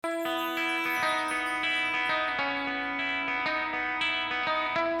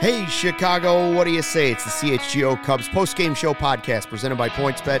Hey, Chicago, what do you say? It's the CHGO Cubs post-game show podcast presented by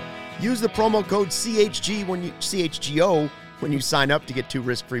PointsBet. Use the promo code CHGO when you sign up to get 2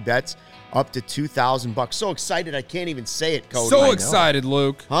 risk-free bets up to $2,000. So excited, I can't even say it, Cody. So excited,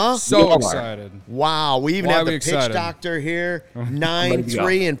 Luke. Huh? So excited. Wow, we even have the pitch doctor here,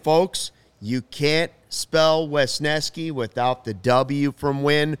 9-3, and folks, you can't spell Wesneski without the W from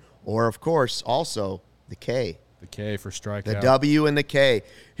win, or, of course, also the K. The K for strikeout. The W and the K.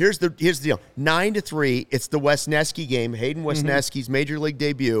 Here's the deal. 9-3. It's the Wesneski game. Hayden Wesneski's major league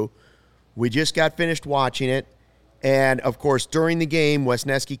debut. We just got finished watching it. And, of course, during the game,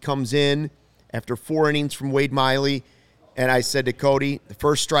 Wesneski comes in after 4 innings from Wade Miley. And I said to Cody, the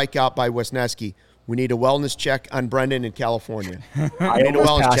first strikeout by Wesneski, we need a wellness check on Brendan in California. I need a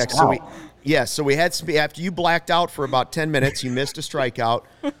wellness check. So we had, after you blacked out for about 10 minutes, you missed a strikeout.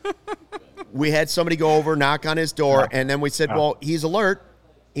 We had somebody go over, knock on his door, and then we said, well, he's alert.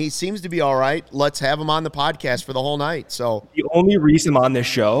 He seems to be all right. Let's have him on the podcast for the whole night. So the only reason I'm on this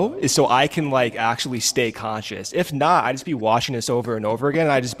show is so I can actually stay conscious. If not, I'd just be watching this over and over again,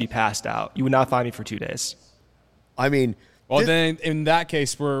 and I'd just be passed out. You would not find me for 2 days. I mean, well, then in that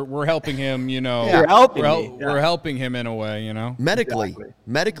case, we're helping him. You're helping me. We're helping him in a way.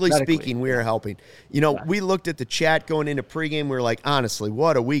 Medically speaking, we are helping. We looked at the chat going into pregame. We were like, honestly,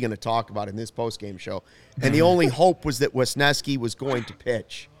 what are we going to talk about in this postgame show? And the only hope was that Wesneski was going to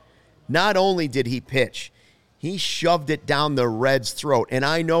pitch. Not only did he pitch, he shoved it down the Reds' throat. And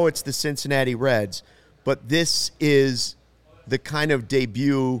I know it's the Cincinnati Reds, but this is the kind of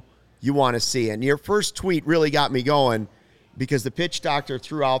debut you want to see. And your first tweet really got me going, because the pitch doctor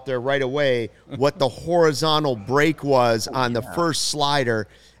threw out there right away what the horizontal break was on the first slider.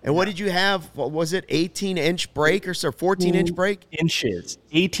 And what did you have? What was it, 18-inch break or so, 14-inch break? Inches.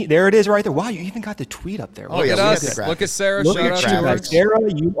 18. There it is right there. Wow, you even got the tweet up there. Look at us. Look at Sarah. Look at you.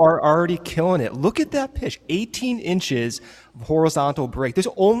 Sarah, you are already killing it. Look at that pitch. 18 inches of horizontal break. There's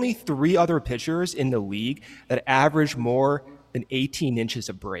only 3 other pitchers in the league that average more than 18 inches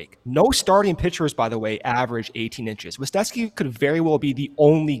of break. No starting pitchers, by the way, average 18 inches. Wesneski could very well be the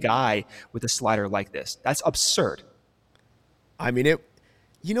only guy with a slider like this. That's absurd. I mean,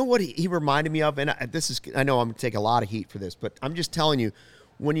 you know what he reminded me of? And I know I'm going to take a lot of heat for this, but I'm just telling you,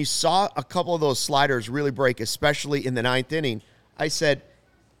 when you saw a couple of those sliders really break, especially in the 9th inning, I said,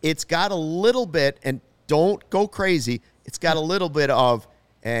 it's got a little bit, and don't go crazy, it's got a little bit of,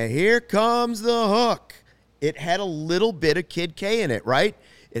 and here comes the hook. It had a little bit of Kid K in it, right?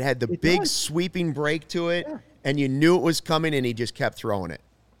 It had the big sweeping break to it, and you knew it was coming, and he just kept throwing it.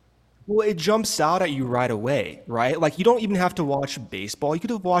 Well, it jumps out at you right away, right? You don't even have to watch baseball. You could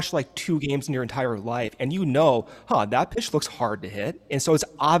have watched 2 games in your entire life, and that pitch looks hard to hit. And so it's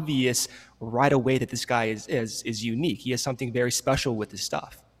obvious right away that this guy is unique. He has something very special with his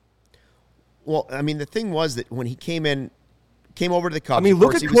stuff. Well, I mean, the thing was that when he came over to the Cubs. I mean,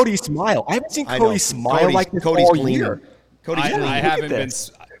 look at Cody's smile. I haven't seen Cody smile like this all year. I haven't been.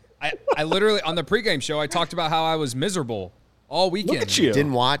 I literally, on the pregame show, I talked about how I was miserable all weekend. Look at you.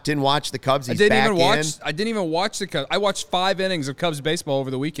 Didn't watch the Cubs. I didn't even watch the Cubs. I watched 5 innings of Cubs baseball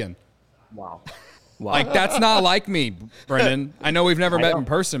over the weekend. Wow. That's not like me, Brendan. I know we've never met in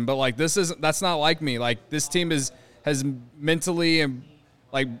person, but that's not like me. This team has mentally and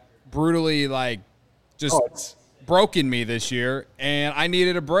brutally just broken me this year, and I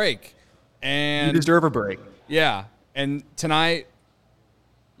needed a break. And you deserve a break. Yeah. And tonight,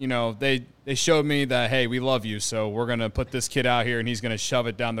 they showed me that, hey, we love you, so we're going to put this kid out here, and he's going to shove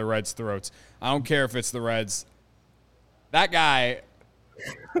it down the Reds' throats. I don't care if it's the Reds. That guy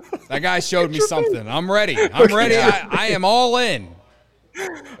showed me something. I'm ready. I am all in.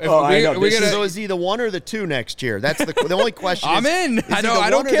 So is he the 1 or the 2 next year? That's the only question. I'm in. I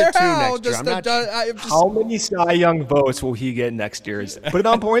don't care how. How many Cy Young votes will he get next year? Put it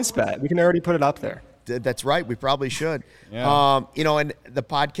on PointsBet. We can already put it up there. That's right. We probably should. Yeah. And the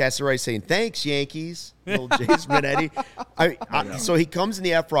podcast are already saying, thanks, Yankees. Little Jason Benetti. So he comes in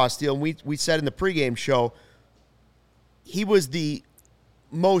the Efros deal, and we said in the pregame show, he was the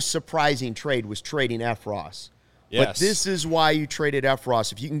most surprising trade was trading Efros. Yes. But this is why you traded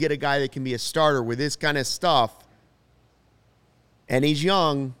Efros. If you can get a guy that can be a starter with this kind of stuff, and he's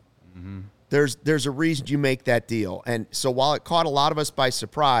young, there's a reason you make that deal. And so while it caught a lot of us by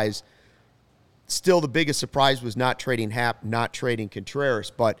surprise, still the biggest surprise was not trading Happ, not trading Contreras.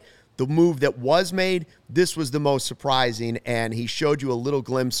 But the move that was made, this was the most surprising, and he showed you a little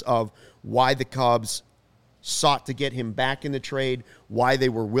glimpse of why the Cubs sought to get him back in the trade, why they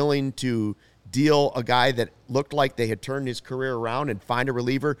were willing to deal a guy that looked like they had turned his career around and find a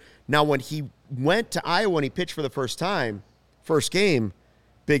reliever. Now, when he went to Iowa and he pitched for the first game,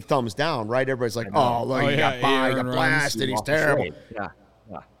 big thumbs down, right? Everybody's like, oh, look, he got blasted. He's terrible. Yeah.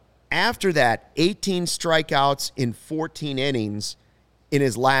 After that, 18 strikeouts in 14 innings in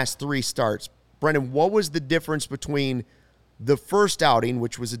his last 3 starts. Brendan, what was the difference between the first outing,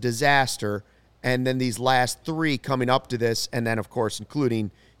 which was a disaster, and then these last 3 coming up to this, and then, of course,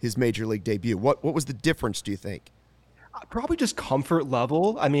 including his major league debut? What was the difference, do you think? Probably just comfort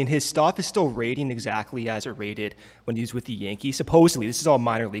level. I mean, his stuff is still rating exactly as it rated when he was with the Yankees. Supposedly, this is all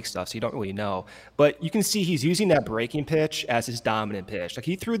minor league stuff, so you don't really know. But you can see he's using that breaking pitch as his dominant pitch. Like,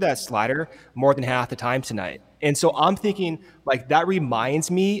 he threw that slider more than half the time tonight. And so I'm thinking, like, that reminds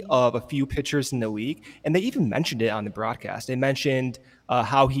me of a few pitchers in the league. And they even mentioned it on the broadcast. They mentioned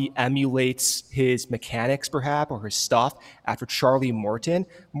how he emulates his mechanics, perhaps, or his stuff after Charlie Morton.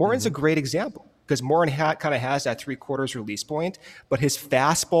 Morton's a great example, because Morton kind of has that 3/4 release point, but his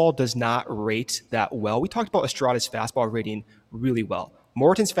fastball does not rate that well. We talked about Estrada's fastball rating really well.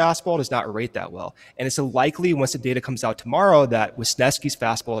 Morton's fastball does not rate that well. And it's likely, once the data comes out tomorrow, that Wesneski's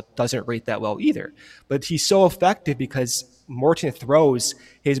fastball doesn't rate that well either. But he's so effective because Morton throws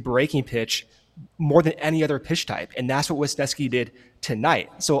his breaking pitch more than any other pitch type. And that's what Wesneski did tonight.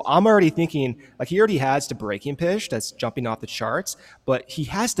 So I'm already thinking, like, he already has the breaking pitch that's jumping off the charts, but he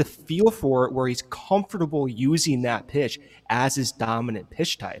has the feel for it where he's comfortable using that pitch as his dominant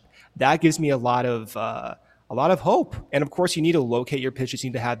pitch type. That gives me a lot of hope. And of course, you need to locate your pitches.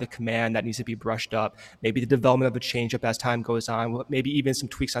 You need to have the command that needs to be brushed up, maybe the development of a changeup as time goes on, maybe even some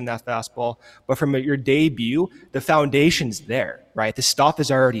tweaks on that fastball. But from your debut, the foundation's there, right? The stuff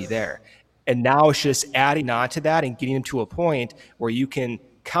is already there. And now it's just adding on to that and getting him to a point where you can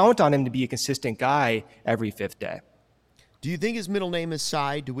count on him to be a consistent guy every 5th day. Do you think his middle name is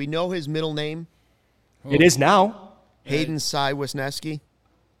Cy? Do we know his middle name? It is now. Hayden Cy Wesneski?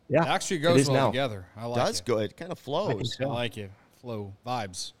 Yeah. It actually goes well together. I like it. Does good. It kind of flows. I like it. Flow.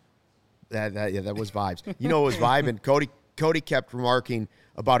 Vibes. That was vibes. You know, it was vibing. Cody kept remarking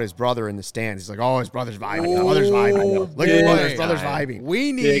about his brother in the stands. He's like, oh, his brother's vibing. His brother's vibing. Look at his brother's vibing.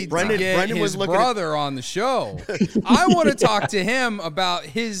 We need to get his brother on the show. I want to talk to him about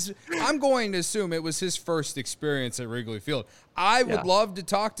I'm going to assume it was his first experience at Wrigley Field. I would love to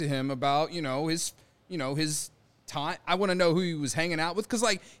talk to him about, his time. I want to know who he was hanging out with, because,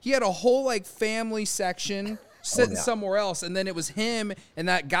 like, he had a whole, like, family section sitting somewhere else, and then it was him and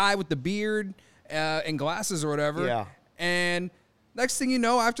that guy with the beard and glasses or whatever. Yeah. And next thing you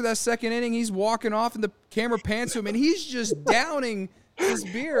know, after that second inning, he's walking off and the camera pans to him and he's just downing his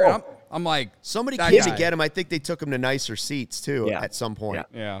beer. And I'm like, somebody came to get him. I think they took him to nicer seats too at some point.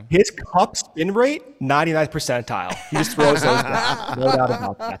 Yeah. His cup spin rate, 99th percentile. He just throws those down. No doubt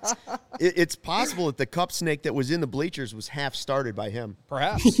about that. It's possible that the cup snake that was in the bleachers was half started by him.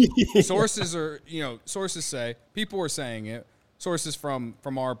 Perhaps. Sources say, people were saying it. Sources from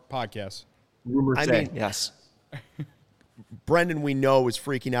our podcast. Rumors say, yes. Brendan, we know, was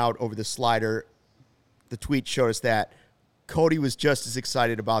freaking out over the slider. The tweet showed us that. Cody was just as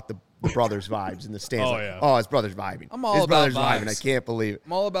excited about the brothers' vibes in the stands. His brother's vibing. His brother's vibing. I can't believe it.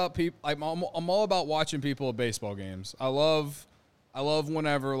 I'm all about people. I'm all about watching people at baseball games. I love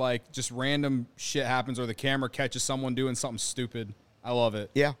whenever, like, just random shit happens or the camera catches someone doing something stupid. I love it.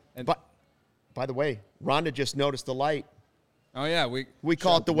 Yeah. But by the way, Rhonda just noticed the light. Oh yeah, we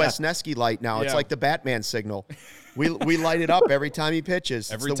call it the Wesneski light now. It's like the Batman signal. We light it up every time he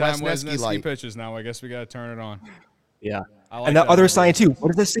pitches. Every time Wesneski pitches now, I guess we got to turn it on. Yeah. And the other sign too.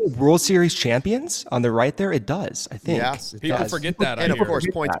 What does it say? World Series champions on the right there? It does, I think. Yes, people forget that. And of course,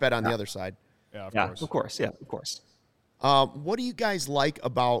 points bet on the other side. Yeah, of course. Yeah, of course. What do you guys like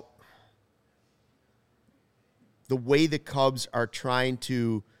about the way the Cubs are trying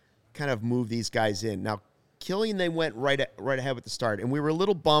to kind of move these guys in? Now, Killian, they went right ahead with the start, and we were a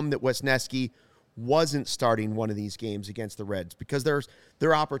little bummed that Wesneski wasn't starting one of these games against the Reds, because there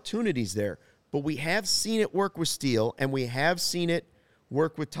are opportunities there. But we have seen it work with Steele, and we have seen it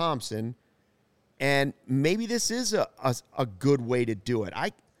work with Thompson, and maybe this is a good way to do it.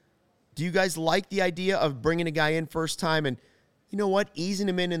 Do you guys like the idea of bringing a guy in first time and, you know what, easing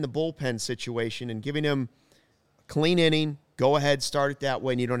him in the bullpen situation and giving him a clean inning, go ahead, start it that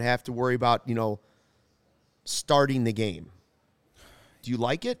way, and you don't have to worry about, starting the game? Do you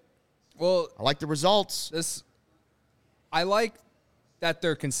like it? Well, I like the results. I like that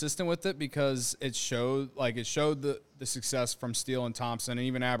they're consistent with it, because it showed the success from Steele and Thompson and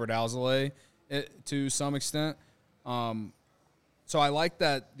even Albert Alzolay to some extent. So I like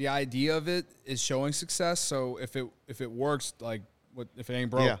that the idea of it is showing success. So if it works, like, if it ain't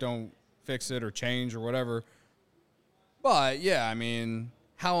broke, don't fix it or change or whatever. But yeah, I mean,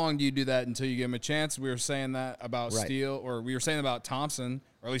 how long do you do that until you give him a chance? We were saying that about Steele, or we were saying about Thompson,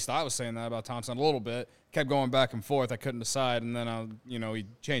 or at least I was saying that about Thompson a little bit. Kept going back and forth. I couldn't decide, and then he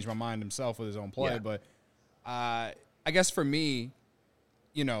changed my mind himself with his own play. Yeah. But I guess for me,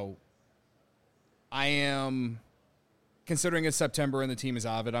 I am considering it's September and the team is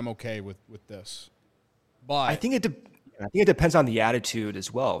out of it. I'm okay with this. But I think it depends on the attitude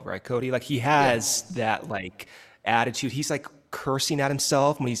as well, right, Cody? Like he has that like attitude. He's like cursing at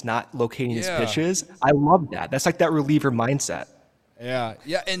himself when he's not locating his pitches. I love that. That's like that reliever mindset. Yeah.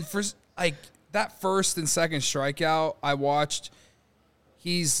 Yeah. And for like that first and second strikeout I watched,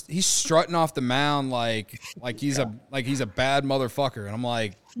 he's strutting off the mound like he's a bad motherfucker. And I'm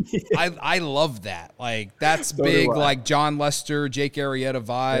like, I love that. Like that's so big, like John Lester, Jake Arrieta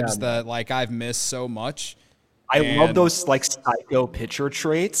vibes that like I've missed so much. I love those like psycho pitcher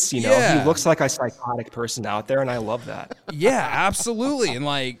traits. He looks like a psychotic person out there, and I love that. Yeah, absolutely. And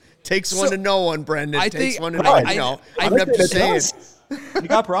like takes one to know one, Brendan. Takes one to know one. I'm just saying. You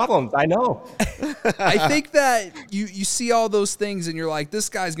got problems. I know. I think that you see all those things, and you're like, this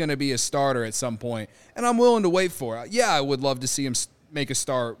guy's going to be a starter at some point, and I'm willing to wait for it. Yeah, I would love to see him make a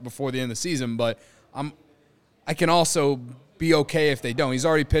start before the end of the season, but I can also be okay if they don't. He's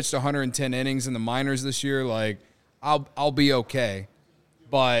already pitched 110 innings in the minors this year. Like, I'll be okay.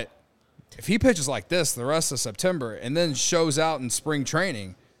 But if he pitches like this the rest of September and then shows out in spring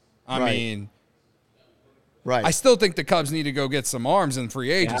training, I mean, I still think the Cubs need to go get some arms in free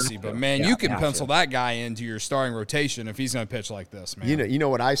agency. But man, you can pencil that guy into your starting rotation if he's going to pitch like this, man. You know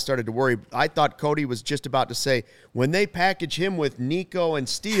what I started to worry. I thought Cody was just about to say when they package him with Nico and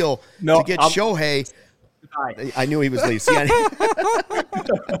Steele to get Shohei. I knew he was leaving.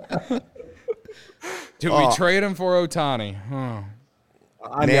 Did we trade him for Ohtani? Oh.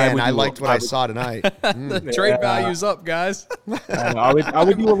 I liked what I saw tonight. The trade value's up, guys. I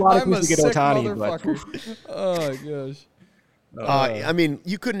would do a lot of things to get Ohtani. But oh gosh. I mean,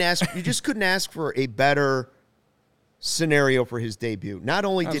 you just couldn't ask for a better scenario for his debut. Not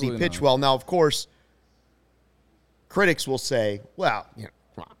only did he pitch well, now of course, critics will say, "Well,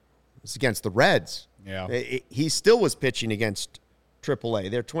 it's against the Reds." Yeah, he still was pitching against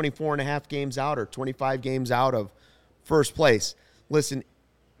AAA. They're 24 and a half games out or 25 games out of first place. Listen,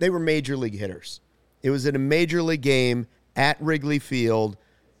 they were major league hitters. It was in a major league game at Wrigley Field.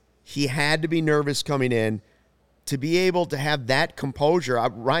 He had to be nervous coming in. To be able to have that composure,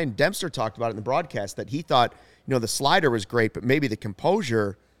 Ryan Dempster talked about it in the broadcast, that he thought, the slider was great, but maybe the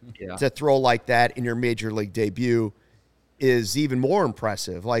composure to throw like that in your major league debut is even more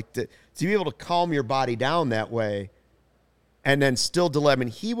impressive. Like to be able to calm your body down that way and then still deliver. I mean,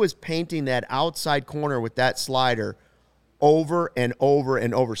 he was painting that outside corner with that slider over and over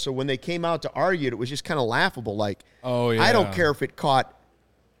and over. So when they came out to argue it, was just kind of laughable. Like, I don't care if it caught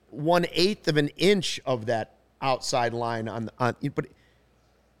 1/8 of an inch of that outside line but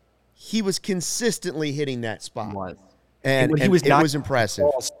he was consistently hitting that spot. And it was impressive.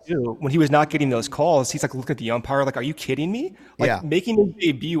 When he was not getting those calls, he's like looking at the umpire like, are you kidding me? Like making his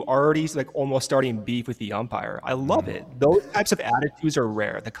debut already like almost starting beef with the umpire. I love it. Those types of attitudes are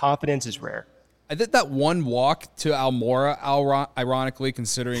rare. The confidence is rare. I think that one walk to Almora, ironically,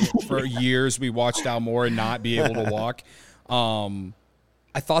 considering for years we watched Almora not be able to walk.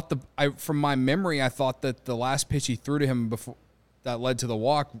 I thought from my memory, I thought that the last pitch he threw to him before that led to the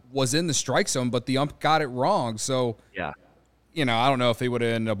walk was in the strike zone, but the ump got it wrong. So, I don't know if he would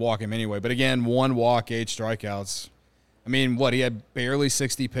have ended up walking him anyway. But again, one walk, 8 strikeouts. I mean, he had barely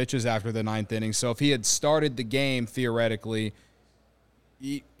 60 pitches after the 9th inning. So if he had started the game, theoretically,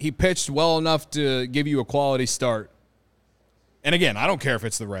 he pitched well enough to give you a quality start. And again, I don't care if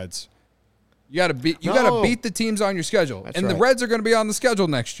it's the Reds. You got to beat the teams on your schedule. That's the Reds are going to be on the schedule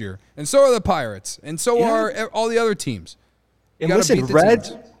next year. And so are the Pirates. And so are all the other teams. And listen,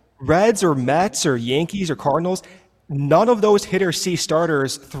 Reds or Mets or Yankees or Cardinals, none of those hitters see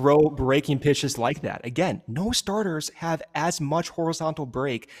starters throw breaking pitches like that. Again, no starters have as much horizontal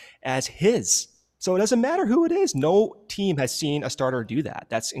break as his. So it doesn't matter who it is. No team has seen a starter do that.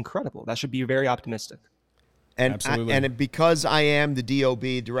 That's incredible. That should be very optimistic. And because I am the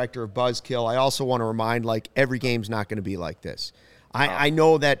DOB, director of Buzzkill, I also want to remind, every game's not going to be like this. I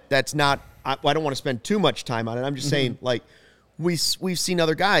know that's not – I don't want to spend too much time on it. I'm just saying, we've seen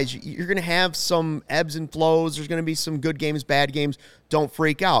other guys. You're going to have some ebbs and flows. There's going to be some good games, bad games. Don't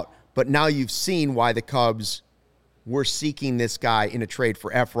freak out. But now you've seen why the Cubs were seeking this guy in a trade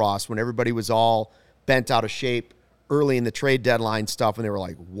for Efros when everybody was all bent out of shape early in the trade deadline stuff, and they were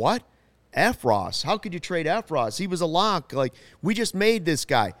like, what? Efros? How could you trade Efros? He was a lock. We just made this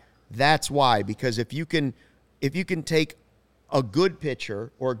guy. That's why, because if you can take a good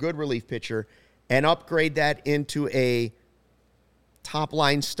pitcher or a good relief pitcher and upgrade that into a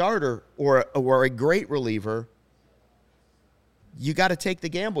top-line starter or a great reliever, you got to take the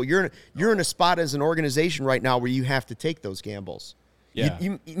gamble. You're in a spot as an organization right now where you have to take those gambles. Yeah.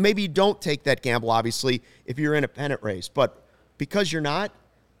 You maybe you don't take that gamble, obviously, if you're in a pennant race. But because you're not,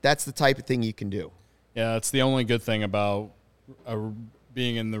 that's the type of thing you can do. Yeah, that's the only good thing about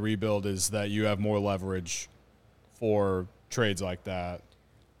being in the rebuild is that you have more leverage for trades like that.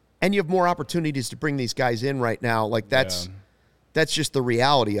 And you have more opportunities to bring these guys in right now. Like, that's just the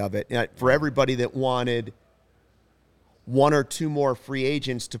reality of it. For everybody that wanted one or two more free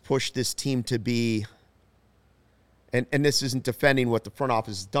agents to push this team to be, and this isn't defending what the front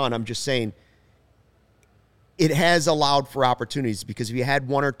office has done, I'm just saying it has allowed for opportunities, because if you had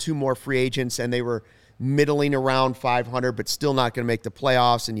one or two more free agents and they were middling around 500 but still not going to make the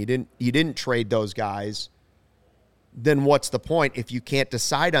playoffs, and you didn't trade those guys, then what's the point if you can't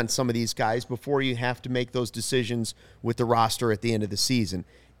decide on some of these guys before you have to make those decisions with the roster at the end of the season?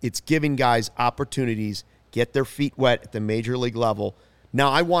 It's giving guys opportunities, get their feet wet at the major league level.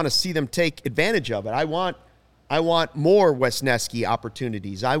 Now, I want to see them take advantage of it. I want more Wesneski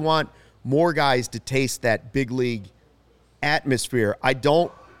opportunities. I want more guys to taste that big league atmosphere. I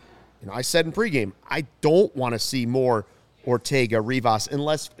said in pregame, I don't want to see more Ortega, Rivas,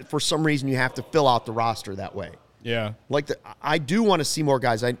 unless for some reason you have to fill out the roster that way. Yeah. I do want to see more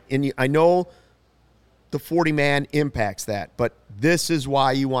guys. I know the 40-man impacts that, but this is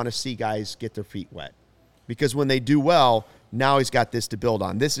why you want to see guys get their feet wet. Because when they do well, now he's got this to build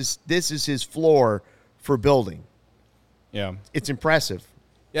on. This is his floor for building. Yeah. It's impressive.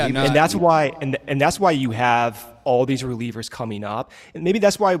 Yeah, and that's why you have all these relievers coming up. And maybe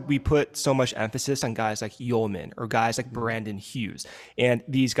that's why we put so much emphasis on guys like Yeoman or guys like Brandon Hughes. And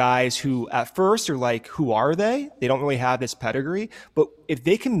these guys who at first are like, who are they? They don't really have this pedigree. But if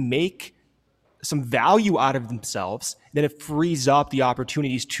they can make some value out of themselves, then it frees up the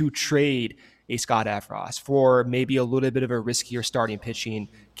opportunities to trade a Scott Effross for maybe a little bit of a riskier starting pitching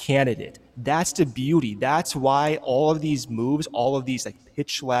candidate. That's the beauty. That's why all of these moves, all of these like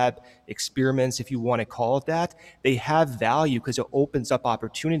pitch lab experiments, if you want to call it that, they have value because it opens up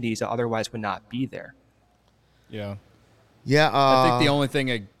opportunities that otherwise would not be there. Yeah. Yeah. I think the only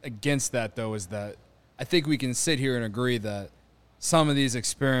thing against that, though, is that I think we can sit here and agree that some of these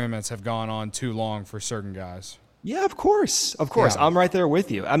experiments have gone on too long for certain guys. Yeah, of course. Yeah. I'm right there with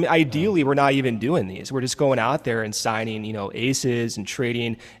you. I mean, ideally, we're not even doing these. We're just going out there and signing, aces and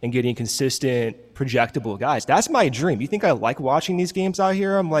trading and getting consistent, projectable guys. That's my dream. You think I like watching these games out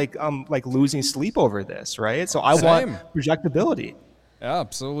here? I'm like losing sleep over this, right? So I want projectability. Yeah,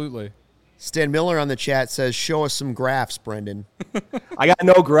 absolutely. Stan Miller on the chat says, show us some graphs, Brendan. I got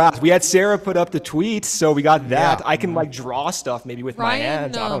no graphs. We had Sarah put up the tweet, so we got that. Yeah. I can draw stuff maybe with my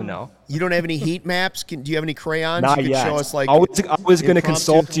hands. I don't know. You don't have any heat maps? Do you have any crayons? Not you yet. Show us, I was going to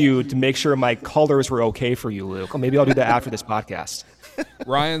consult you to make sure my colors were okay for you, Luke. Maybe I'll do that after this podcast.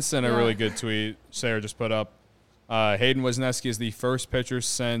 Ryan sent a really good tweet. Sarah just put up. Hayden Wesneski is the first pitcher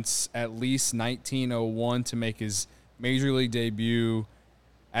since at least 1901 to make his major league debut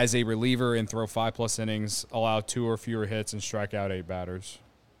as a reliever and throw 5+ innings, allow 2 or fewer hits, and strike out 8 batters.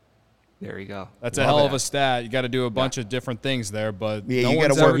 There you go. That's a hell of a stat. You got to do a bunch of different things there, but no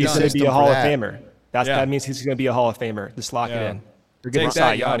one's ever done. He's going to be a Hall of Famer. That means he's going to be a Hall of Famer. Just lock it in. You're good.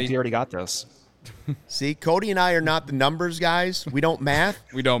 He already got those. See, Cody and I are not the numbers guys. We don't math.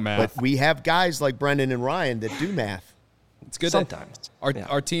 But we have guys like Brendan and Ryan that do math. It's good. Sometimes.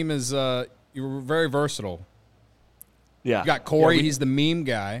 Our team is you're very versatile. Yeah. You got Corey, he's the meme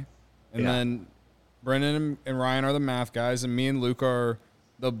guy. And then Brendan and Ryan are the math guys, and me and Luke are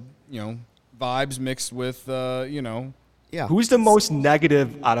the, vibes mixed with, Yeah. Who's the most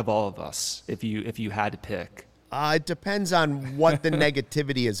negative out of all of us, if you had to pick? It depends on what the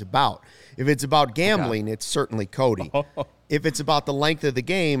negativity is about. If it's about gambling, it's certainly Cody. If it's about the length of the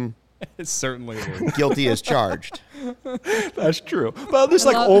game, it's certainly guilty as charged. That's true. But there's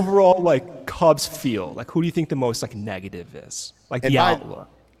overall Cubs feel. Who do you think the most negative is? The outlook.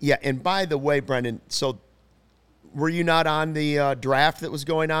 Yeah, and by the way, Brendan, so were you not on the draft that was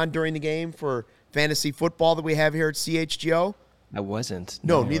going on during the game for fantasy football that we have here at CHGO? I wasn't.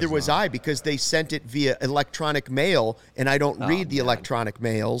 No, neither was I, because they sent it via electronic mail, and I don't read the electronic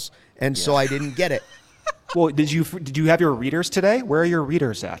mails, and so I didn't get it. Well, did you have your readers today? Where are your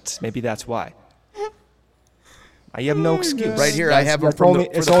readers at? Maybe that's why. I have no excuse. Right here, I have them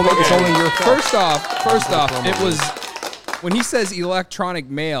it's only your fault. First off, it was when he says electronic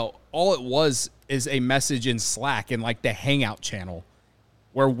mail, all it was is a message in Slack in the Hangout channel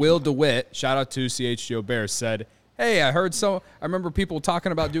where Will DeWitt, shout out to CHGO Bears, said, hey, I remember people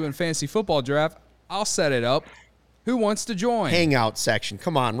talking about doing fantasy football draft. I'll set it up. Who wants to join? Hangout section.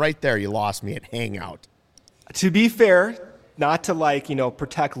 Come on, right there. You lost me at Hangout. To be fair, not to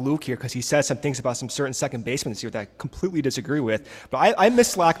protect Luke here because he said some things about some certain second basemen this year that I completely disagree with. But I miss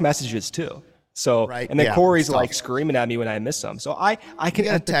Slack messages too. So right. And then Corey's like screaming at me when I miss them. So I can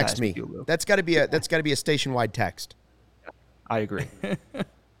you text me. You, that's got to be a station-wide text. I agree.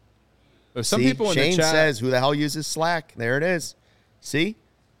 Some people in Shane the chat says, "Who the hell uses Slack?" There it is. See.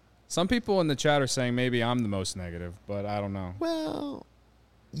 Some people in the chat are saying maybe I'm the most negative, but I don't know. Well,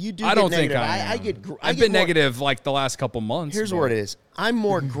 you do. I don't think I've been negative like the last couple months. Here's where it is. I'm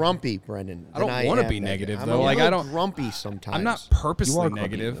more grumpy, Brendan. I don't want to be negative though. I don't grumpy sometimes. I'm not purposely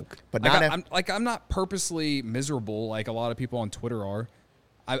negative, grumpy, but I'm not purposely miserable like a lot of people on Twitter are.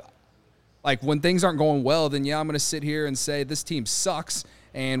 Like when things aren't going well, then I'm going to sit here and say this team sucks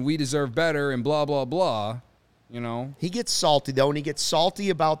and we deserve better and blah blah blah. He gets salty though, and he gets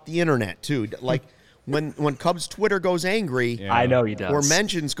salty about the internet too. Like when Cubs Twitter goes angry, I know he does, or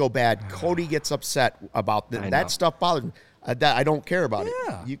mentions go bad, Cody gets upset about that stuff. Bothers me. I don't care about it.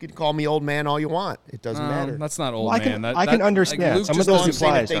 You can call me old man all you want. It doesn't matter. That's not old man. I can understand. Like some of those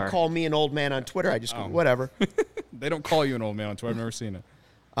replies if they call me an old man on Twitter, I just go, whatever. They don't call you an old man on Twitter. I've never seen it.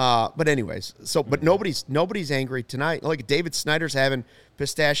 But anyways, but nobody's angry tonight. Like David Snyder's having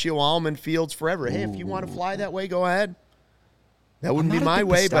pistachio almond fields forever. Hey, if you want to fly that way, go ahead. That wouldn't be my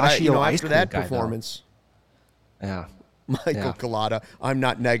way, but after that performance, Michael Collada, I'm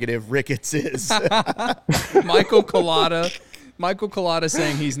not negative. Ricketts is. Michael Collada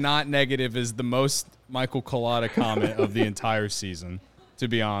saying he's not negative is the most Michael Collada comment of the entire season. To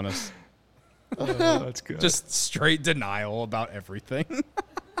be honest, that's good. Just straight denial about everything.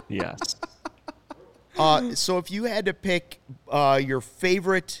 Yes. So if you had to pick your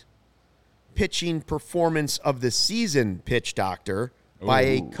favorite pitching performance of the season, Pitch Doctor, by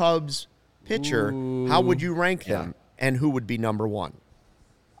a Cubs pitcher, how would you rank them, and who would be number one?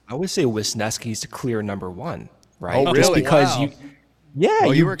 I would say Wesneski's the clear number one, right? Oh, really? Just because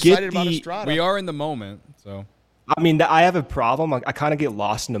you were excited about Estrada. We are in the moment, so. I mean, I have a problem. I kind of get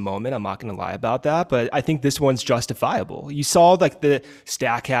lost in the moment. I'm not going to lie about that, but I think this one's justifiable. You saw like the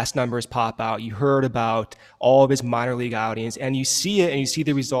StatCast numbers pop out. You heard about all of his minor league outings, and you see it, and you see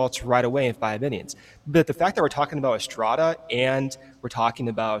the results right away in 5 innings. But the fact that we're talking about Estrada and we're talking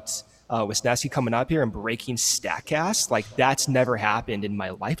about Wesneski coming up here and breaking StatCast, like that's never happened in my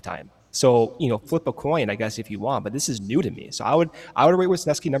lifetime. So, flip a coin, I guess, if you want, but this is new to me. So I would rate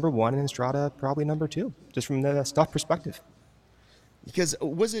Wesneski number one and Estrada probably number two, just from the stuff perspective. Because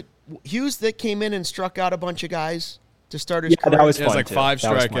was it Hughes that came in and struck out a bunch of guys to start his career? That was fun. It was like too. 5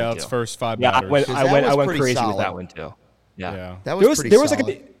 strikeouts, first 5 batters. I went crazy solid. with that one too. Yeah. That was pretty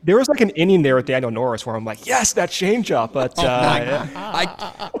solid. There was like an inning there with Daniel Norris where I'm like, yes, that changeup, but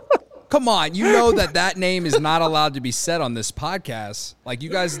come on, you know that name is not allowed to be said on this podcast. Like you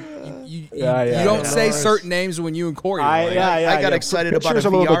guys, you don't say certain names when you and Corey. I got excited about a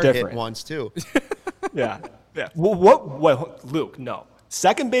VR hit once too. Yeah. What, Luke? No.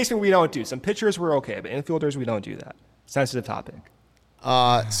 Second baseman we don't do. Some pitchers we're okay, but infielders we don't do that. Sensitive topic.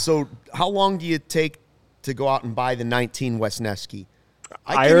 So how long do you take to go out and buy the 19 Wesneski?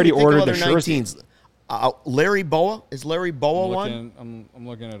 I already ordered the jerseys. Larry Boa, is Larry Boa one? I'm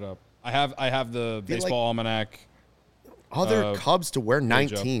looking it up. I have the baseball almanac. Other Cubs to wear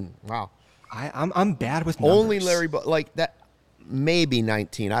 19. Wow. I'm bad with numbers. Only Larry Boa, like that, maybe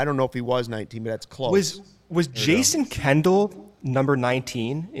 19. I don't know if he was 19, but that's close. Was Jason Kendall number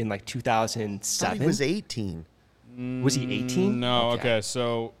 19 in like 2007? He was 18. Was he 18? No. Okay.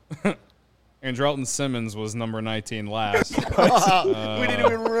 So Andrelton Simmons was number 19 last. We didn't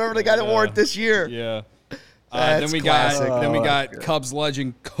even remember the guy that wore it this year. Yeah. Then we got Cubs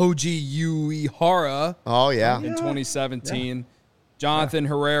legend Koji Uehara. Oh yeah, in 2017. Yeah. Jonathan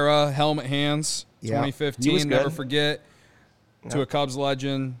Herrera, helmet hands, 2015. Never forget. To a Cubs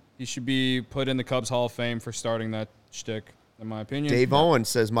legend, he should be put in the Cubs Hall of Fame for starting that shtick, in my opinion. Dave Owen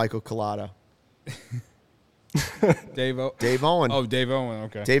says Michael Collada. Dave Owen. Oh, Dave Owen.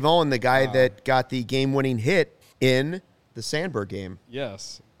 Okay. Dave Owen, the guy that got the game-winning hit in the Sandberg game.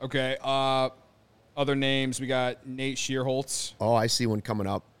 Yes. Okay. Other names, we got Nate Shearholtz. Oh, I see one coming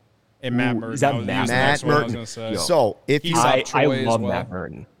up. And Matt Merton. Is that Matt Merton? So if I love Matt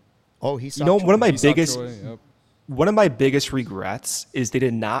Merton. Oh, he's one of my biggest. One of my biggest regrets is they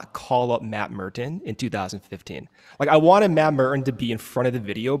did not call up Matt Merton in 2015. Like I wanted Matt Merton to be in front of the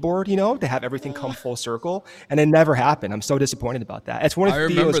video board, to have everything come full circle, and it never happened. I'm so disappointed about that. It's one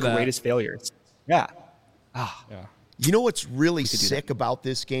of Theo's greatest failures. Yeah. You know what's really sick about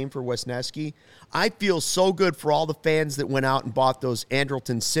this game for Wesneski? I feel so good for all the fans that went out and bought those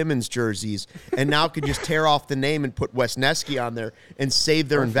Andrelton Simmons jerseys and now could just tear off the name and put Wesneski on there and save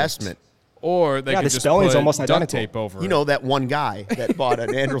their investment. Or they could just put almost duct identical. Tape over it. You know, that one guy that bought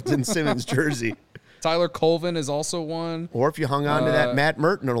an Andrelton Simmons jersey. Tyler Colvin is also one. Or if you hung on to that Matt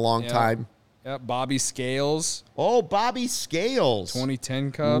Merton in a long time. Yeah, Bobby Scales. Oh, Bobby Scales.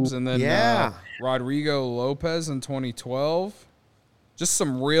 2010 Cubs. And then Rodrigo Lopez in 2012. Just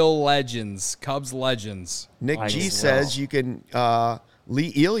some real legends, Cubs legends. Nick G says you can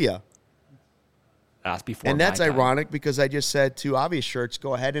Lee Elia. That's before and that's ironic because I just said 2 obvious shirts,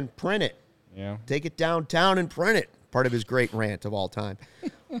 go ahead and print it. Yeah. Take it downtown and print it. Part of his great rant of all time.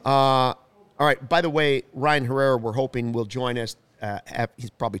 All right. By the way, Ryan Herrera, we're hoping will join us.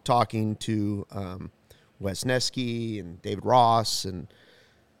 He's probably talking to Wesneski and David Ross and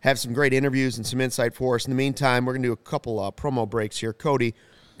have some great interviews and some insight for us. In the meantime, we're going to do a couple promo breaks here. Cody,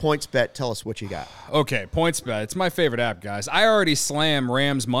 PointsBet, tell us what you got. Okay, PointsBet. It's my favorite app, guys. I already slammed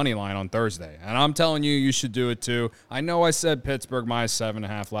Rams money line on Thursday, and I'm telling you, you should do it too. I know I said Pittsburgh minus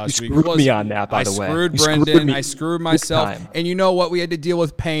 7.5 last week. You screwed me on that, by the way. I screwed Brendan. I screwed myself. And you know what? We had to deal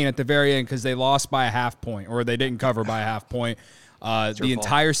with pain at the very end because they lost by a half point, or they didn't cover by a half point. The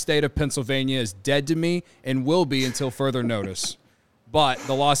entire state of Pennsylvania is dead to me and will be until further notice. But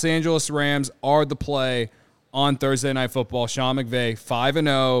the Los Angeles Rams are the play on Thursday Night Football. Sean McVay,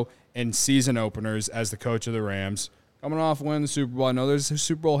 5-0 in season openers as the coach of the Rams. Coming off winning the Super Bowl. I know there's a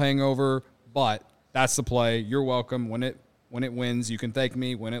Super Bowl hangover, but that's the play. You're welcome. When it wins, you can thank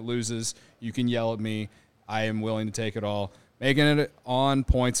me. When it loses, you can yell at me. I am willing to take it all. Making it on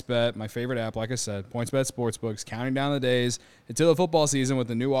PointsBet, my favorite app, like I said, PointsBet Sportsbooks, counting down the days until the football season with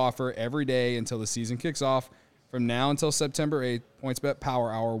a new offer every day until the season kicks off. From now until September 8th, PointsBet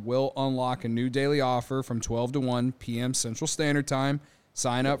Power Hour will unlock a new daily offer from 12 to 1 p.m. Central Standard Time.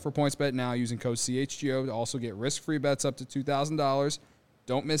 Sign up for PointsBet now using code CHGO to also get risk-free bets up to $2,000.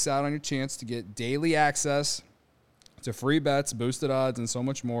 Don't miss out on your chance to get daily access to free bets, boosted odds, and so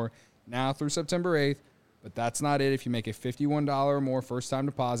much more now through September 8th. But that's not it. If you make a $51 or more first-time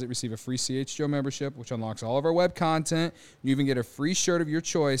deposit, receive a free CHGO membership, which unlocks all of our web content. You even get a free shirt of your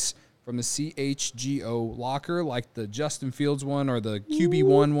choice from the CHGO locker, like the Justin Fields one or the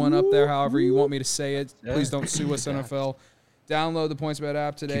QB1 one up there, however you want me to say it. Please don't sue us, NFL. Download the PointsBet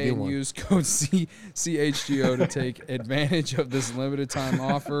app today and use code CHGO to take advantage of this limited-time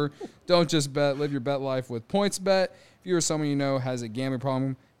offer. Don't just bet. Live your bet life with PointsBet. If you or someone you know has a gambling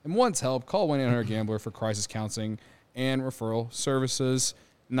problem and wants help, call 1-800-GAMBLER for crisis counseling and referral services.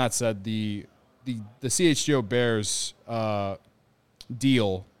 And that said, the CHGO Bears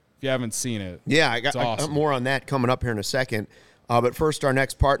deal, if you haven't seen it, I got more on that coming up here in a second. But first, our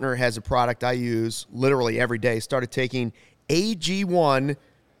next partner has a product I use literally every day. Started taking AG1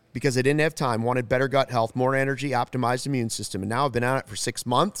 because I didn't have time, wanted better gut health, more energy, optimized immune system. And now I've been on it for 6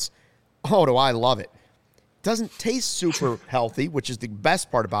 months. Oh, do I love it. Doesn't taste super healthy, which is the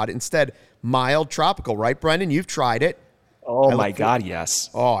best part about it. Instead, mild tropical, right, Brendan? You've tried it. Oh, my God, yes.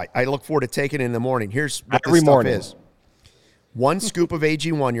 Oh, I look forward to taking it in the morning. Here's what this stuff is. 1 scoop of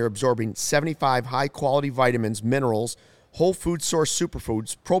AG1, you're absorbing 75 high-quality vitamins, minerals, whole food source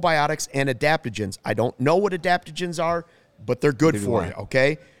superfoods, probiotics, and adaptogens. I don't know what adaptogens are, but they're good for you,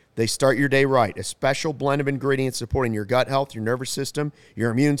 okay? They start your day right. A special blend of ingredients supporting your gut health, your nervous system,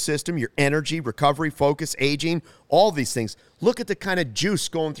 your immune system, your energy, recovery, focus, aging, all these things. Look at the kind of juice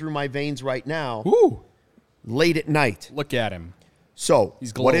going through my veins right now. Ooh. Late at night. Look at him. So,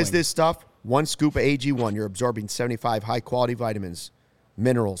 what is this stuff? 1 scoop of AG1. You're absorbing 75 high-quality vitamins,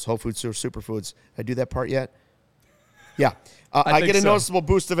 minerals, whole food source superfoods. Did I do that part yet? Yeah. I get a noticeable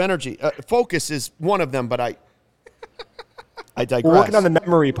boost of energy. Focus is one of them, but I digress. We're working on the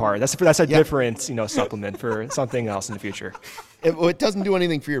memory part. That's a different, supplement for something else in the future. It doesn't do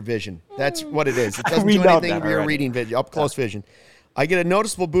anything for your vision. That's what it is. It doesn't do anything for your reading vision, up close vision. I get a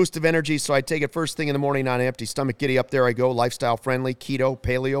noticeable boost of energy, so I take it first thing in the morning on an empty stomach. Giddy up there I go. Lifestyle friendly, keto,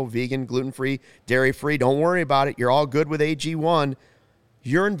 paleo, vegan, gluten-free, dairy-free. Don't worry about it. You're all good with AG1.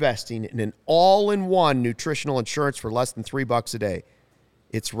 You're investing in an all-in-one nutritional insurance for less than $3 a day.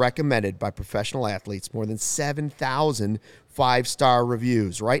 It's recommended by professional athletes, more than 7,000 5-star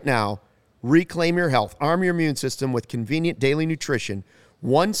reviews. Right now, reclaim your health. Arm your immune system with convenient daily nutrition.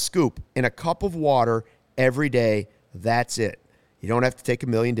 1 scoop in a cup of water every day. That's it. You don't have to take a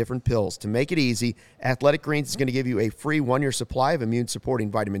million different pills. To make it easy, Athletic Greens is going to give you a free 1-year supply of immune-supporting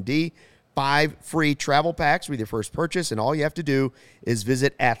vitamin D, 5 free travel packs with your first purchase, and all you have to do is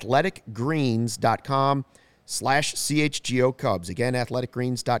visit athleticgreens.com/CHGO Cubs. Again,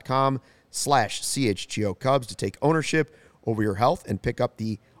 athleticgreens.com CHGO Cubs to take ownership over your health and pick up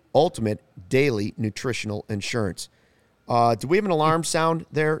the ultimate daily nutritional insurance. Do we have an alarm sound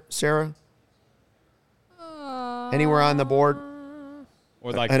there, Sarah? Anywhere on the board?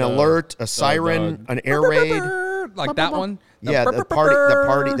 Or like an alert, a siren, an air raid, like that one. Yeah, the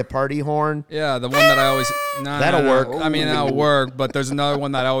party horn. Yeah, the one that I always. That'll work. I mean, that'll work. But there's another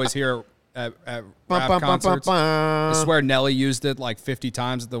one that I always hear at rap concerts. I swear Nelly used it like 50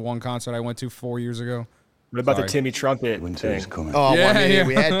 times at the one concert I went to 4 years ago. What about the Timmy Trumpet thing? Oh, yeah, well, I mean,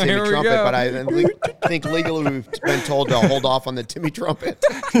 we had Timmy Trumpet, but I think legally we've been told to hold off on the Timmy Trumpet.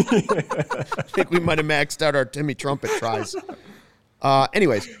 I think we might have maxed out our Timmy Trumpet tries.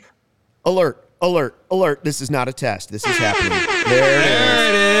 Anyways, alert. This is not a test. This is happening. There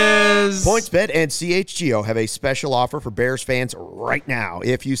it is. PointsBet and CHGO have a special offer for Bears fans right now.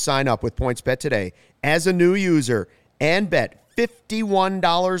 If you sign up with PointsBet today as a new user and bet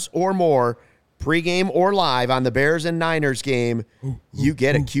 $51 or more pregame or live on the Bears and Niners game, you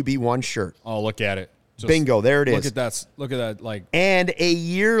get a QB1 shirt. Oh, look at it. Bingo, there it is. Look at that. Like, and a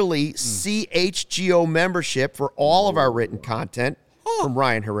yearly CHGO membership for all of our written content from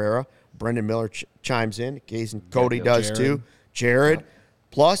Ryan Herrera. Brendan Miller chimes in. Cody does too. Jared.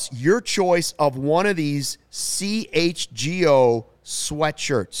 Plus, your choice of one of these CHGO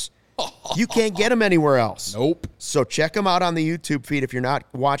sweatshirts. You can't get them anywhere else. Nope. So check them out on the YouTube feed. If you're not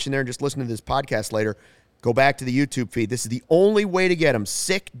watching there and just listening to this podcast later, go back to the YouTube feed. This is the only way to get them.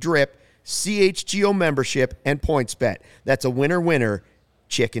 Sick Drip, CHGO membership, and PointsBet. That's a winner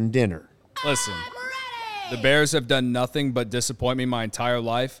chicken dinner. Listen, the Bears have done nothing but disappoint me my entire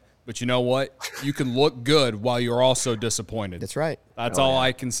life. But you know what? You can look good while you're also disappointed. That's right. That's all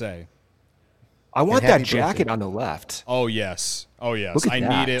I can say. I want that jacket on the left. Oh, yes. I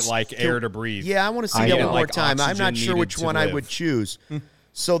need it like air to breathe. Yeah, I want to see that one more time. I'm not sure which one I would choose.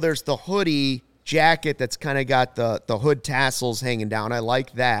 So there's the hoodie jacket that's kind of got the hood tassels hanging down. I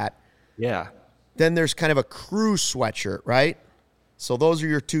like that. Yeah. Then there's kind of a crew sweatshirt, right? So those are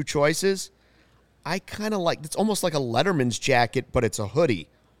your two choices. I kind of like, it's almost like a Letterman's jacket, but it's a hoodie.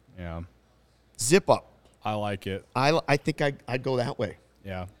 Yeah. Zip up. I like it. I think I'd go that way.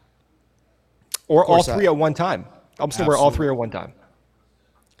 Yeah. Or all three at one time. I'm just going to wear all three at one time.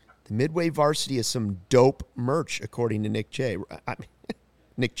 The Midway Varsity is some dope merch, according to Nick G.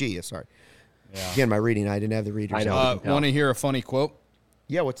 Nick G, sorry. Yeah. Again, my reading, I didn't have the readers. Want to hear a funny quote?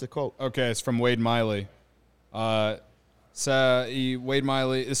 Yeah, what's the quote? Okay, it's from Wade Miley. Wade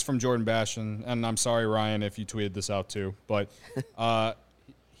Miley is from Jordan Bastion, and I'm sorry, Ryan, if you tweeted this out too, but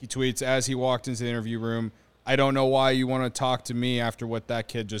he tweets, as he walked into the interview room, "I don't know why you want to talk to me after what that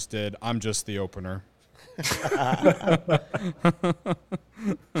kid just did. I'm just the opener."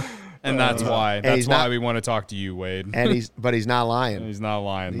 And that's why. That's why we want to talk to you, Wade. And but he's not lying. He's not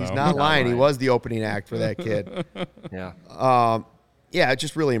lying, though. He's not lying. He was the opening act for that kid. Yeah. Yeah, it's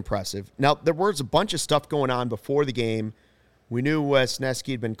just really impressive. Now, there was a bunch of stuff going on before the game. We knew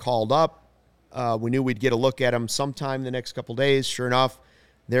Wesneski had been called up. We knew we'd get a look at him sometime in the next couple days. Sure enough,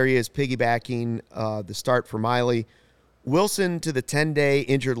 there he is piggybacking the start for Miley. Wilson to the 10-day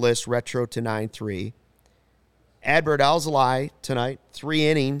injured list, retro to 9-3. Adbert Alzolay tonight, 3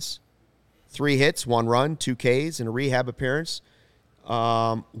 innings, 3 hits, 1 run, 2 Ks, and a rehab appearance.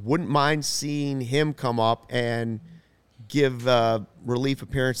 Wouldn't mind seeing him come up and give a relief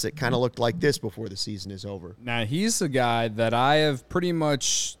appearance that kind of looked like this before the season is over. Now, he's the guy that I have pretty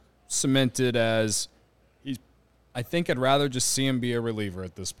much cemented as I think I'd rather just see him be a reliever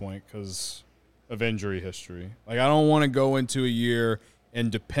at this point because of injury history. Like, I don't want to go into a year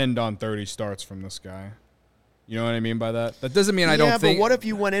and depend on 30 starts from this guy. You know what I mean by that? That doesn't mean I don't think. Yeah, but what if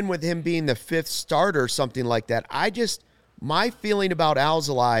you went in with him being the 5th starter or something like that? My feeling about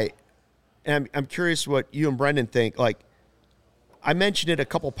Alzolay, and I'm curious what you and Brendan think. Like, I mentioned it a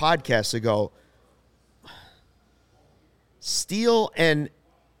couple podcasts ago. Steele and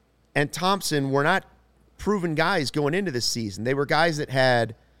Thompson were not proven guys going into this season. They were guys that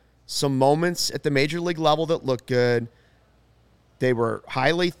had some moments at the major league level that looked good. They were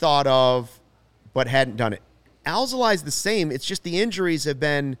highly thought of, but hadn't done it. Alzolay's the same. It's just the injuries have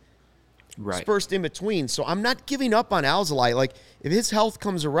been dispersed in between. So I'm not giving up on Alzolay. Like, if his health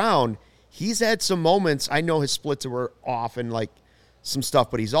comes around, he's had some moments. I know his splits were off and like some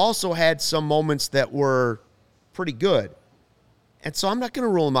stuff, but he's also had some moments that were pretty good. And so I'm not going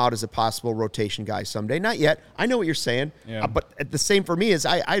to rule him out as a possible rotation guy someday. Not yet. I know what you're saying. Yeah. But the same for me is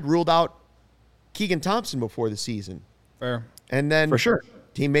I'd ruled out Keegan Thompson before the season. Fair. And then for sure,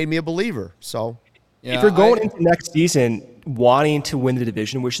 team made me a believer. So if you're going into next season wanting to win the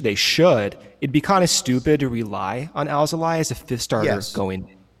division, which they should, it'd be kind of stupid to rely on Alzolay as a 5th starter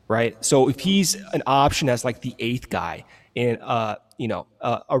going right? So if he's an option as like the 8th guy in a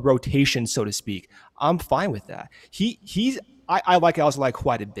rotation, so to speak, I'm fine with that. I like Alzolay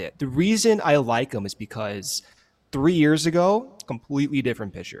quite a bit. The reason I like him is because 3 years ago, completely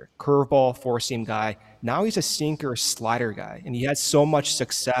different pitcher, curveball, four-seam guy. Now he's a sinker, slider guy, and he had so much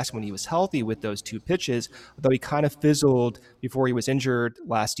success when he was healthy with those two pitches, although he kind of fizzled before he was injured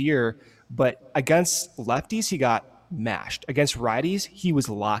last year. But against lefties, he got mashed. Against righties, he was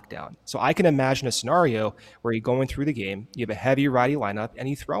locked down. So I can imagine a scenario where you're going through the game, you have a heavy righty lineup, and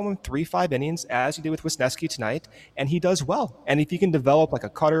you throw him 3-5 innings, as you did with Wesneski tonight, and he does well. And if he can develop like a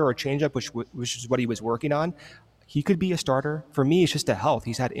cutter or a changeup, which is what he was working on, he could be a starter. For me, it's just a health.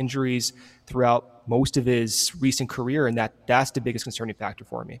 He's had injuries throughout most of his recent career, and that's the biggest concerning factor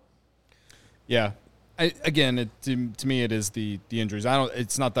for me. Yeah. To me, it is the injuries.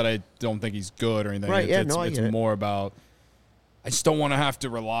 It's not that I don't think he's good or anything. Right? It's more about I just don't want to have to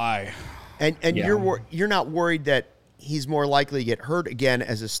rely. And you're not worried that he's more likely to get hurt again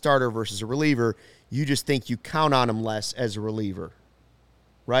as a starter versus a reliever. You just think you count on him less as a reliever,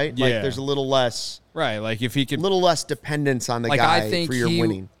 right? Yeah. Like there's a little less, right? Like if he could, a little less dependence on the guy for your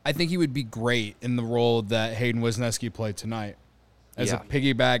winning. I think he would be great in the role that Hayden Wesneski played tonight as a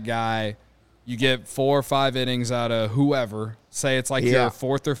piggyback guy. You get 4 or 5 innings out of whoever. Say it's like your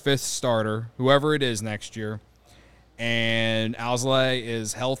 4th or 5th starter, whoever it is next year. And Alzolay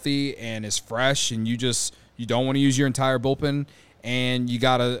is healthy and is fresh, and you don't want to use your entire bullpen, and you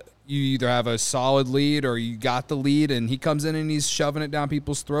either have a solid lead or you got the lead, and he comes in and he's shoving it down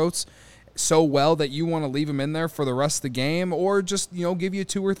people's throats so well that you want to leave him in there for the rest of the game, or just give you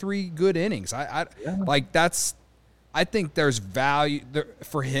 2 or 3 good innings. I think there's value there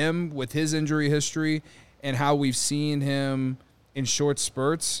for him with his injury history and how we've seen him in short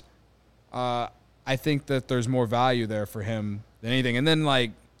spurts. I think that there's more value there for him than anything. And then,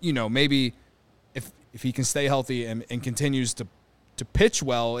 maybe if he can stay healthy and continues to pitch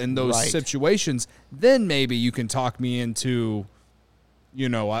well in those situations, then maybe you can talk me into,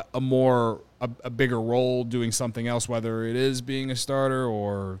 a bigger role doing something else, whether it is being a starter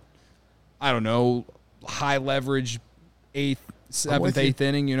or, I don't know, high leverage 8th, 7th, 8th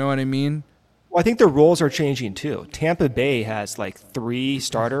inning. You know what I mean? Well, I think the roles are changing too. Tampa Bay has like 3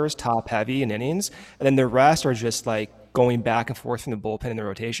 starters, top heavy in innings, and then the rest are just like going back and forth from the bullpen in the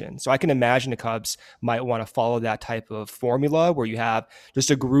rotation. So I can imagine the Cubs might want to follow that type of formula where you have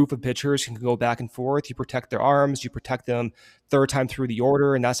just a group of pitchers who can go back and forth. You protect their arms, you protect them third time through the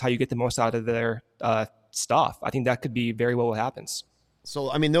order, and that's how you get the most out of their stuff. I think that could be very well what happens.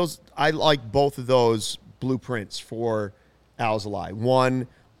 So, I mean, I like both of those blueprints for Alzolay. One,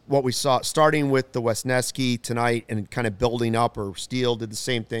 what we saw starting with the Wesneski tonight and kind of building up, or Steele did the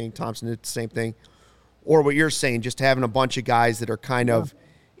same thing, Thompson did the same thing, or what you're saying, just having a bunch of guys that are kind of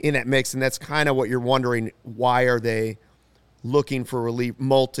in that mix, and that's kind of what you're wondering, why are they looking for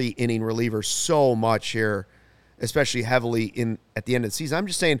multi-inning relievers so much here, especially heavily at the end of the season. I'm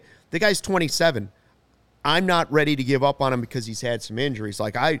just saying, the guy's 27. I'm not ready to give up on him because he's had some injuries.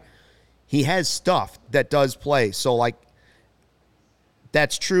 He has stuff that does play. So,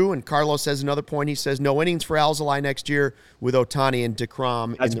 that's true. And Carlos has another point. He says no innings for Alzolay next year with Ohtani and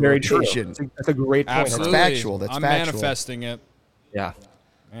DeGrom in the rotation. True. That's a great point. Absolutely. That's factual. That's I'm factual. manifesting it. Yeah.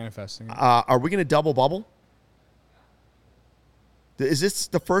 Manifesting it. Are we going to double bubble? Is this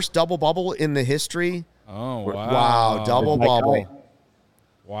the first double bubble in the history? Oh, wow. Wow, double bubble.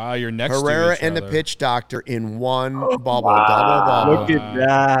 Wow, you're next Herrera to each and other. the pitch doctor in one bubble. Wow. Double bubble. Look at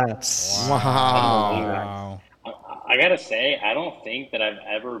that. Wow. I gotta say, I don't think that I've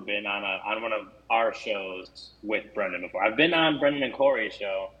ever been on one of our shows with Brendan before. I've been on Brendan and Corey's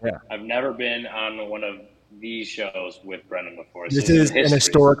show. Yeah. I've never been on one of these shows with Brendan before. This is an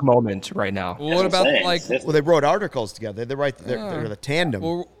historic moment right now. Well, what about Well, they wrote articles together. They're the tandem.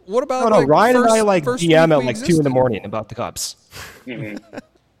 Well, what about Ryan and I DM at 2 a.m. about the Cubs. Mm-hmm.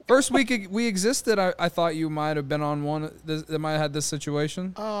 First week we existed, I thought you might have been on one that might have had this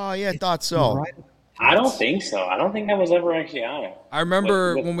situation. Oh yeah, I thought so. Right. I don't think so. I don't think I was ever actually on it. I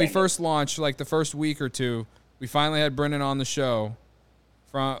remember when we first launched, the first week or two, we finally had Brendan on the show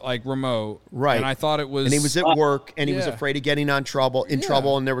from remote. Right. And I thought it was. And he was at work, and he was afraid of getting in trouble, and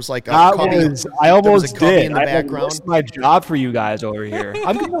there was a I almost did. in the background. That's my job for you guys over here.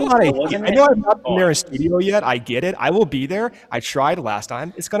 I'm getting a lot of. I know I'm not there in studio yet. I get it. I will be there. I tried last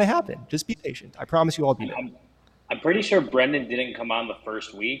time. It's going to happen. Just be patient. I promise you I'll be there. I'm pretty sure Brendan didn't come on the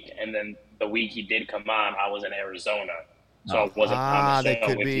first week, and then the week he did come on, I was in Arizona, so I wasn't on the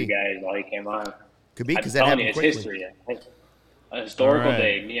show with you guys while he came on. Could be because that happened quickly. It's history. A historical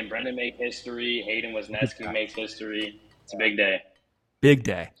day. Me and Brendan make history. Hayden Wesneski makes history. It's a big day. Big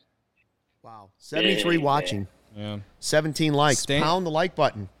day. Wow. 73 watching. Yeah. 17 likes. Pound the like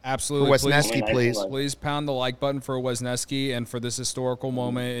button. Absolutely. For Wesneski, please. Please pound the like button for Wesneski and for this historical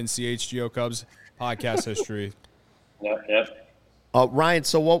moment in CHGO Cubs podcast history. Yep. Ryan,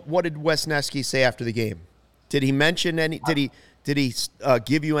 so what did Wesneski say after the game? Did he mention any? Did he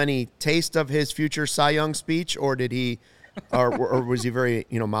give you any taste of his future Cy Young speech, or did he, or was he very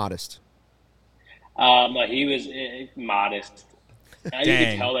modest? He was modest. You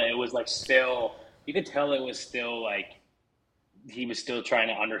could tell that it was like still. You could tell it was still like he was still trying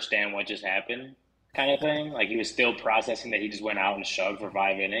to understand what just happened, kind of thing. Like he was still processing that he just went out and shoved for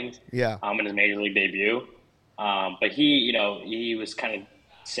 5 innings. Yeah. In his major league debut. But he was kind of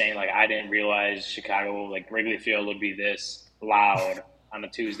saying like, I didn't realize Chicago, like Wrigley Field would be this loud on a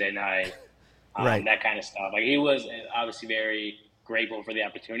Tuesday night. Right. That kind of stuff. Like he was obviously very grateful for the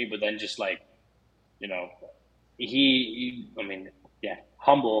opportunity, but then just like,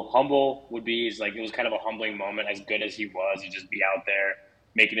 humble would be, is like, it was kind of a humbling moment. As good as he was, to just be out there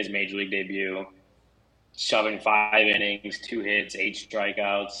making his major league debut, shoving 5 innings, 2 hits, 8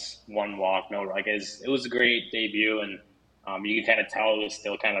 strikeouts, 1 walk, no, like it was a great debut. And you can kind of tell it was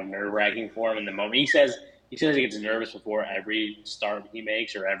still kind of nerve wracking for him in the moment. He says he gets nervous before every start he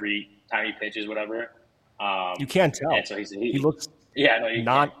makes or every time he pitches, whatever. You can't tell. And so he looks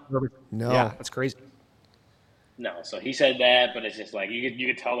not nervous. No. Yeah, that's crazy. No, so he said that, but it's just like you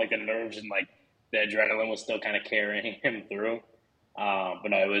could tell like the nerves and like the adrenaline was still kind of carrying him through. But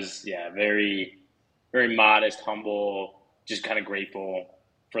no, it was very, very modest, humble, just kind of grateful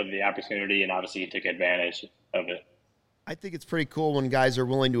for the opportunity, and obviously he took advantage of it. I think it's pretty cool when guys are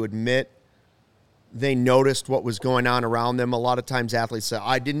willing to admit they noticed what was going on around them. A lot of times athletes say,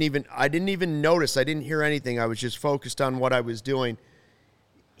 I didn't even notice. I didn't hear anything. I was just focused on what I was doing.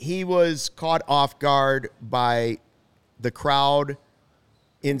 He was caught off guard by the crowd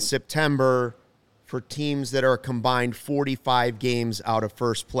in September for teams that are combined 45 games out of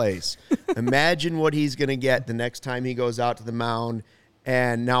first place. Imagine what he's going to get the next time he goes out to the mound,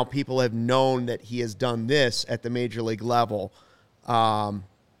 and now people have known that he has done this at the major league level.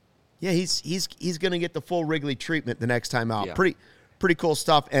 He's going to get the full Wrigley treatment the next time out. Yeah. Pretty cool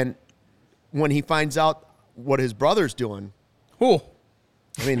stuff. And when he finds out what his brother's doing,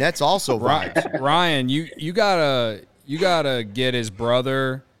 I mean, that's also vibes. Ryan, you gotta get his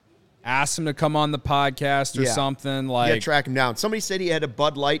brother, ask him to come on the podcast or something. Like, track him down. Somebody said he had a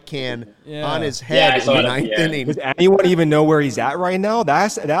Bud Light can on his head in the ninth inning. Does anyone even know where he's at right now?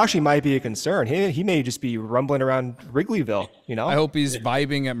 That actually might be a concern. He may just be rumbling around Wrigleyville. I hope he's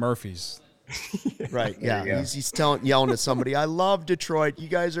vibing at Murphy's. Right? Yeah, he's yelling at somebody. I love Detroit. You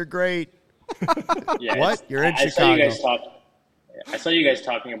guys are great. What? You're in Chicago. I saw you guys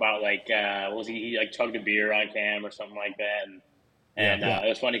talking about like was he like chugged a beer on cam or something like that, and it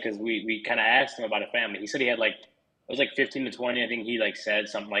was funny because we kind of asked him about a family. He said he had like it was like 15 to 20. I think he like said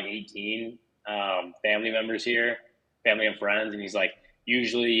something like 18 family members here, family and friends, and he's like,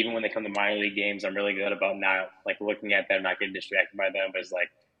 usually even when they come to minor league games, I'm really good about not like looking at them, not getting distracted by them, but it's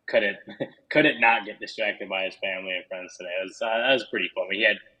like couldn't not get distracted by his family and friends today. That was pretty fun. He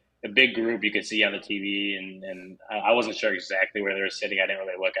had a big group you could see on the TV, and I wasn't sure exactly where they were sitting. I didn't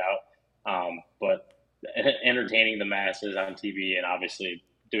really look out, but entertaining the masses on TV and obviously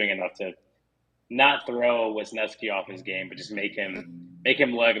doing enough to not throw Wesneski off his game, but just make him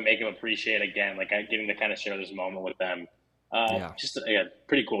look and make him appreciate again, like getting to kind of share this moment with them. Just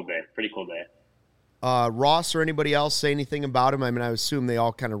pretty cool day. Ross or anybody else say anything about him? I mean, I assume they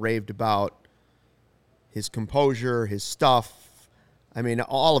all kind of raved about his composure, his stuff. I mean,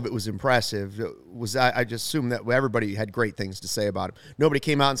 all of it was impressive. I just assume that everybody had great things to say about him. Nobody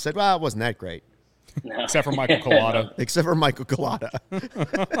came out and said, well, it wasn't that great. No. Except for Michael Collada.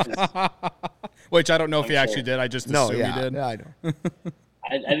 Which I don't know if he actually did. I just assumed he did. Yeah, I know.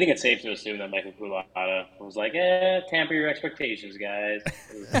 I think it's safe to assume that Michael Collada was like, tamper your expectations, guys.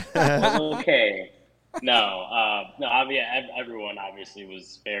 It was okay. No, everyone obviously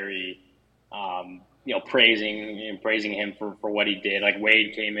was very praising him for what he did. Like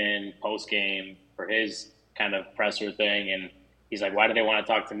Wade came in post game for his kind of presser thing, and he's like, "Why do they want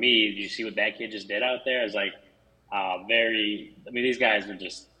to talk to me? Did you see what that kid just did out there?" I was like, these guys were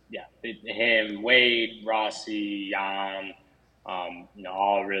just him, Wade, Rossi, Jan,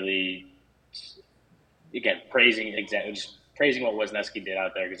 all really again praising what Wesneski did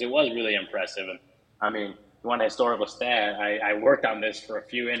out there, because it was really impressive. And I mean, one historical stat, I worked on this for a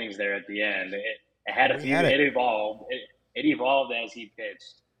few innings there at the end. It had a few. It evolved. It evolved as he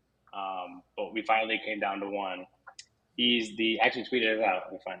pitched, but we finally came down to one. Actually tweeted it out.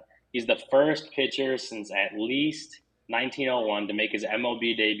 Let me find it. He's the first pitcher since at least 1901 to make his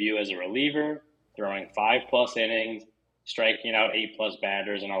MLB debut as a reliever, throwing 5+ innings, striking out 8+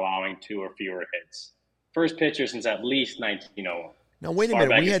 batters, and allowing 2 or fewer hits. First pitcher since at least 1901. Now, wait a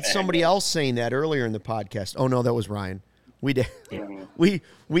minute. We had somebody else saying that earlier in the podcast. Oh, no, that was Ryan. We did. We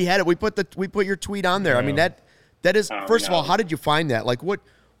had it. We put your tweet on there. Yeah. I mean, that is, first of all, how did you find that? Like,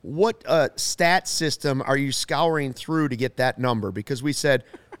 what stat system are you scouring through to get that number? Because we said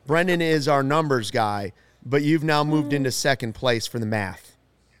Brendan is our numbers guy, but you've now moved into second place for the math.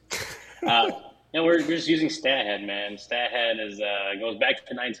 No, we're just using StatHead, man. StatHead goes back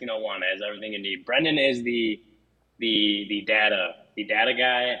to 1901. It has everything you need. Brendan is the data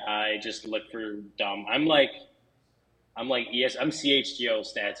guy. I just look for dumb. I'm CHGO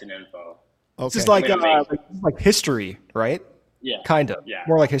stats and info. Okay. This is like history, right? Yeah. Kind of. Yeah.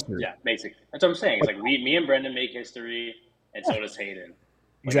 More like history. Yeah, basically. That's what I'm saying. It's like me and Brendan make history, and so does Hayden.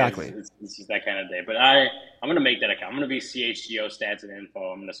 Exactly. It's just that kind of day. But I'm going to make that account. I'm going to be CHGO stats and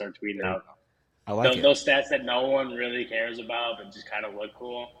info. I'm going to start tweeting out those stats that no one really cares about but just kind of look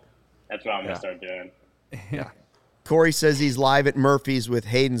cool. That's what I'm going to start doing. Yeah. Corey says he's live at Murphy's with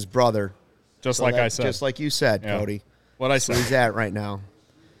Hayden's brother. Just I said. Just like you said, yeah. Cody. What I said. Where he's at right now.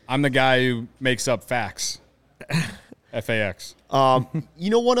 I'm the guy who makes up facts. FAX.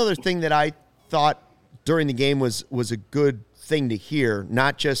 One other thing that I thought during the game was a good thing to hear,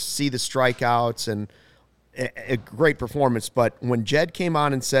 not just see the strikeouts and a great performance, but when Jed came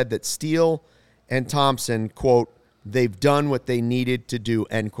on and said that Steele and Thompson, quote, they've done what they needed to do,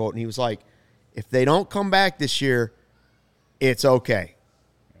 end quote. And he was like, if they don't come back this year, it's okay.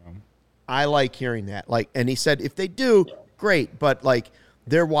 Yeah. I like hearing that. And he said, if they do, great. But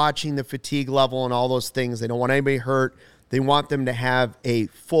they're watching the fatigue level and all those things. They don't want anybody hurt. They want them to have a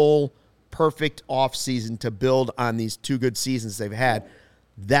full, perfect offseason to build on these 2 good seasons they've had.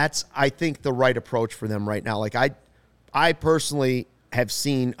 That's, I think, the right approach for them right now. I personally have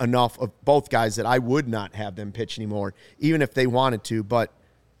seen enough of both guys that I would not have them pitch anymore, even if they wanted to. But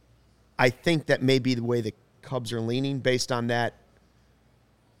I think that may be the way the Cubs are leaning based on that.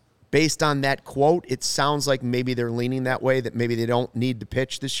 Based on that quote, it sounds like maybe they're leaning that way, that maybe they don't need to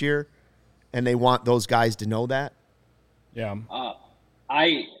pitch this year, and they want those guys to know that. Yeah.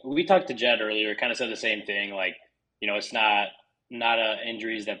 We talked to Jed earlier, kind of said the same thing. It's not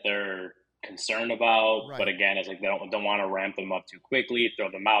injuries that they're concerned about, right. But again, it's like they don't want to ramp them up too quickly, throw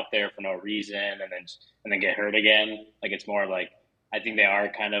them out there for no reason, and then get hurt again. It's more like I think they are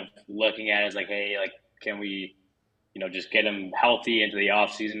kind of looking at it as hey, can we, just get them healthy into the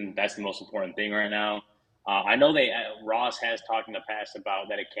off season? That's the most important thing right now. I know Ross has talked in the past about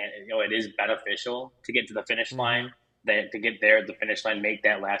that it is beneficial to get to the finish line, to get there at the finish line, make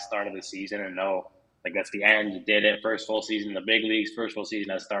that last start of the season and know that's the end. You did it. First full season in the big leagues, first full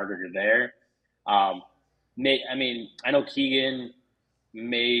season as starter, you're there. I know Keegan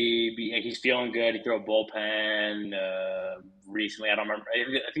he's feeling good. He threw a bullpen recently. I don't remember. I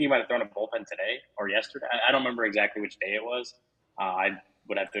think he might have thrown a bullpen today or yesterday. I don't remember exactly which day it was. I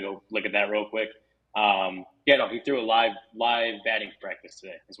would have to go look at that real quick. He threw a live batting practice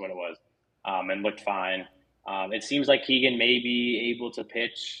today is what it was, and looked fine. It seems like Keegan may be able to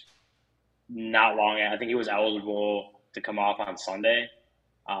pitch not long. I think he was eligible to come off on Sunday.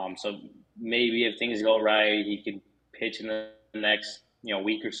 So maybe if things go right, he can pitch in the next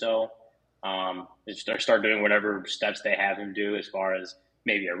week or so. Start doing whatever steps they have him do as far as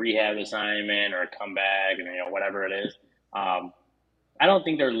maybe a rehab assignment or a comeback and whatever it is. I don't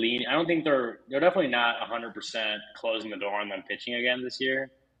think they're leaning. I don't think they're definitely not 100% closing the door on them pitching again this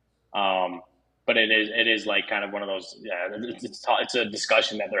year. But it is kind of one of those. Yeah, it's a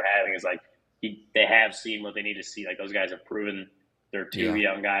discussion that they're having. Is they have seen what they need to see. Those guys have proven they're two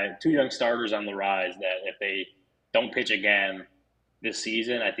young starters on the rise. That if they don't pitch again this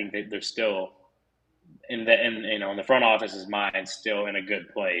season, I think they're still in the front office's mind, still in a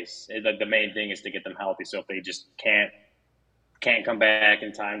good place. The main thing is to get them healthy. So if they just can't come back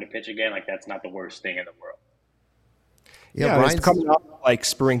in time to pitch again, that's not the worst thing in the world. Yeah, it's coming up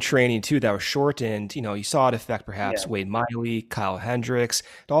spring training too that was shortened. You saw it affect perhaps Wade Miley, Kyle Hendricks.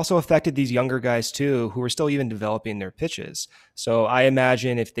 It also affected these younger guys too, who are still even developing their pitches. So I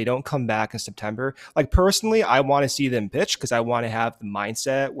imagine if they don't come back in September, personally, I want to see them pitch because I want to have the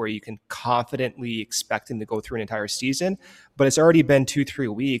mindset where you can confidently expect them to go through an entire season. But it's already been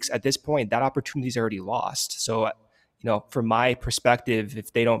 2-3 weeks. At this point, that opportunity is already lost. So, from my perspective,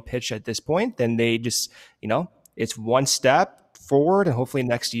 if they don't pitch at this point, then they just, it's one step forward, and hopefully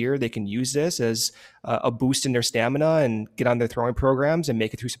next year they can use this as a boost in their stamina and get on their throwing programs and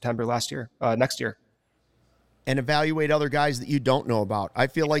make it through September next year. and evaluate other guys that you don't know about. I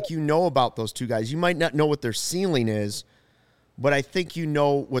feel like you know about those two guys. You might not know what their ceiling is, but I think you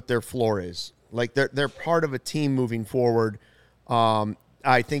know what their floor is. Like they're part of a team moving forward.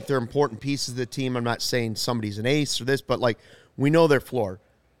 I think they're important pieces of the team. I'm not saying somebody's an ace or this, but like we know their floor.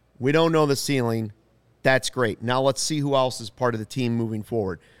 We don't know the ceiling. That's great. Now let's see who else is part of the team moving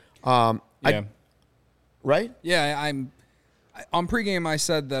forward. Right? Yeah, on pregame I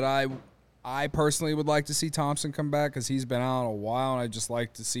said that I personally would like to see Thompson come back because he's been out a while, and I'd just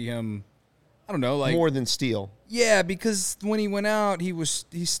like to see him, I don't know, like more than Steele. Yeah, because when he went out, he was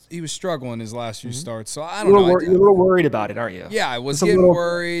struggling his last few starts. So I don't know. You're a little worried about it, aren't you? Yeah, I was getting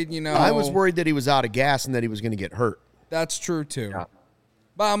worried. I was worried that he was out of gas and that he was going to get hurt. That's true too. Yeah.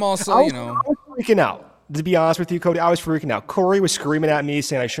 But I'm also, I was freaking out. To be honest with you, Cody, I was freaking out. Corey was screaming at me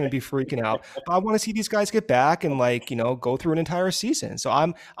saying I shouldn't be freaking out. But I want to see these guys get back and go through an entire season.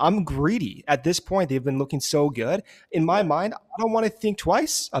 So I'm greedy. At this point, they've been looking so good. In my mind, I don't want to think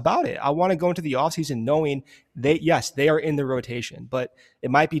twice about it. I want to go into the offseason knowing they are in the rotation, but it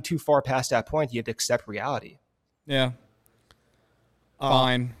might be too far past that point. You have to accept reality. Yeah.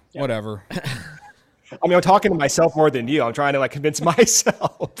 Fine. Whatever. I mean, I'm talking to myself more than you. I'm trying to convince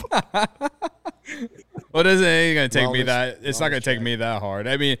myself. Well, it ain't gonna take me that. It's not gonna take me that hard.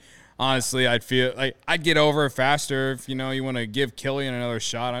 I mean, honestly, I'd feel like I'd get over it faster if you want to give Killian another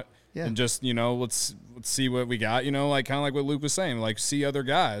shot and just let's see what we got. Kind of like what Luke was saying, see other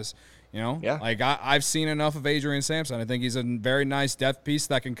guys. I've seen enough of Adrian Sampson. I think he's a very nice depth piece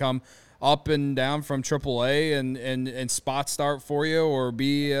that can come up and down from AAA and spot start for you or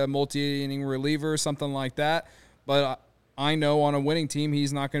be a multi-inning reliever or something like that. But I know on a winning team,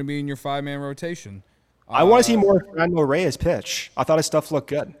 he's not going to be in your 5-man rotation. I want to see more Fernando Reyes pitch. I thought his stuff looked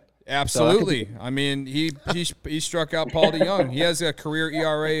good. Absolutely. I mean, he struck out Paul DeYoung. He has a career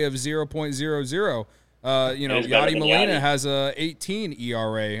ERA of 0.00. Yadi Molina has a 18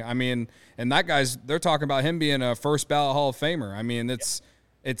 ERA. I mean, and that guy's, they're talking about him being a first ballot Hall of Famer. I mean, it's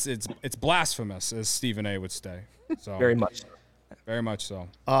blasphemous, as Stephen A would say. So very much. Very much so.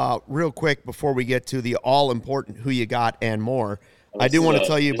 Real quick before we get to the all-important who you got and more, I do want to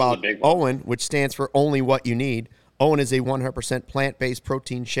tell you about Owen, which stands for Only What You Need. Owen is a 100% plant-based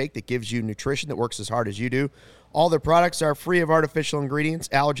protein shake that gives you nutrition that works as hard as you do. All their products are free of artificial ingredients,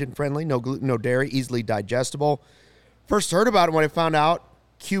 allergen-friendly, no gluten, no dairy, easily digestible. First heard about it when I found out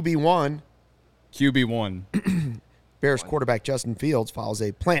QB1. Bears quarterback Justin Fields follows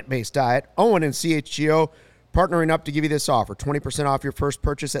a plant-based diet. Owen and CHGO partnering up to give you this offer. 20% off your first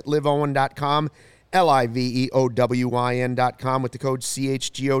purchase at liveowen.com, LIVEOWYN.com with the code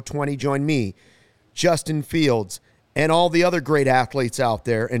CHGO20. Join me, Justin Fields, and all the other great athletes out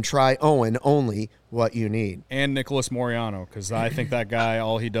there and try Owen, only what you need. And Nicholas Moriano, because I think that guy,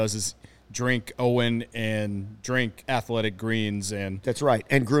 all he does is drink Owen and drink athletic greens. And that's right,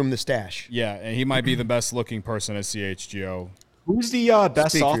 and groom the stash. Yeah, and he might be the best looking person at CHGO. Who's the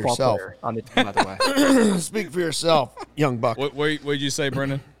best softball player on the team, by the way? Speak for yourself, young buck. What did you say,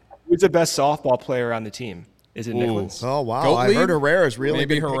 Brendan? Who's the best softball player on the team? Is it Nicholas? Oh, wow. I heard Herrera's really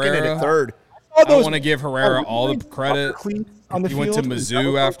been picking it at third. I don't want to give Herrera all the credit. He went to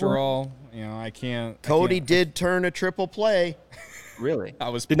Mizzou after all. I can't. Cody did turn a triple play. Really? He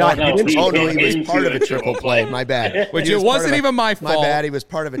was part of a triple play. My bad. Which it wasn't even my fault. My bad. He was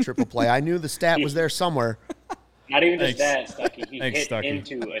part of a triple play. I knew the stat was there somewhere. Not even the stat, Stucky. He hit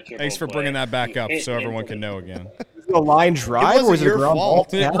into a triple Thanks for bringing that back up so everyone can know again. Was it a line drive or was it a ground ball?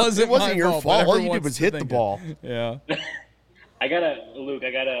 It wasn't your fault. All you did was hit the ball. Yeah. Luke,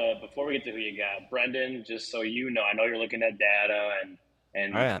 before we get to who you got, Brendan, just so you know, I know you're looking at data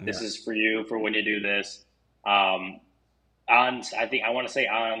and this is for you for when you do this. I want to say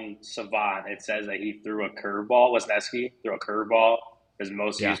on Savant, it says that he threw a curveball. Wesneski threw a curveball, his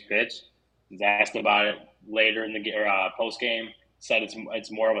most used pitch. He's asked about it later in the post game. Said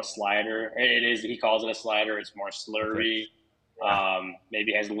it's more of a slider. It is. He calls it a slider. It's more slurry. Okay.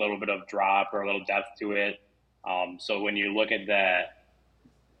 Maybe has a little bit of drop or a little depth to it. So when you look at that,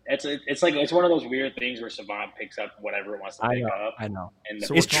 it's one of those weird things where Savant picks up whatever it wants to pick up. I know. And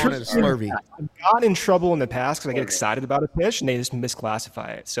so it's true. Slurvy. I've gotten in trouble in the past because I get excited about a pitch and they just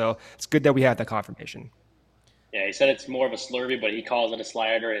misclassify it. So it's good that we have that confirmation. Yeah, he said it's more of a slurvy, but he calls it a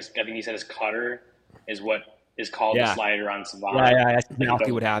slider. I think he said his cutter is what is called a slider on Savant. Yeah, that's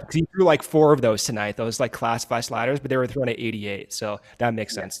exactly what happened. He threw 4 of those tonight. Those classified sliders, but they were thrown at 88. So that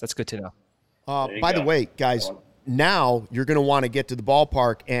makes sense. That's good to know. By the way, guys, now you're going to want to get to the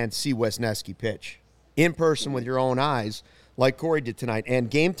ballpark and see Wesneski pitch in person with your own eyes like Corey did tonight. And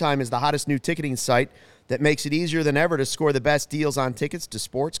Game Time is the hottest new ticketing site that makes it easier than ever to score the best deals on tickets to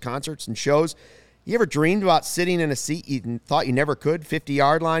sports, concerts, and shows. You ever dreamed about sitting in a seat you thought you never could,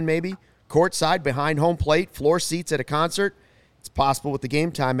 50-yard line maybe, courtside behind home plate, floor seats at a concert? It's possible with the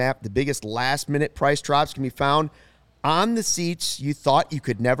Game Time app. The biggest last-minute price drops can be found on the seats you thought you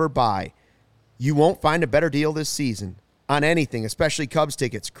could never buy. You won't find a better deal this season on anything, especially Cubs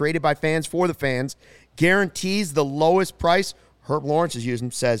tickets. Created by fans for the fans. Guarantees the lowest price. Herb Lawrence is using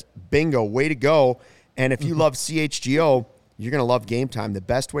them, says, bingo, way to go. And if you love CHGO, you're going to love Game Time. The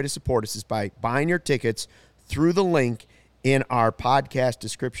best way to support us is by buying your tickets through the link in our podcast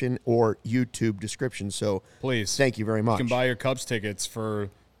description or YouTube description. So please, thank you very much. You can buy your Cubs tickets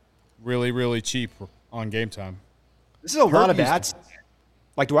for really, really cheap on Game Time. This is a lot of ads.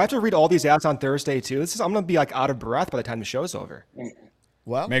 Like, do I have to read all these ads on Thursday too? I'm going to be like out of breath by the time the show's over.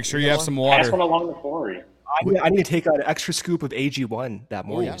 Well, make sure you have some water. Pass one along the Corey. I need to take an extra scoop of AG1 that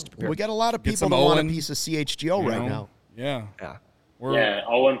morning. Yeah. We got a lot of people that want a piece of CHGO right now. Yeah.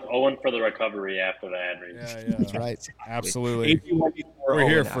 Owen for the recovery after the ad read. Yeah. That's right. Absolutely. We're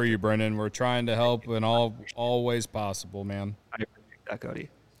here for you, Brendan. We're trying to help in all ways possible, man. I appreciate that, Cody.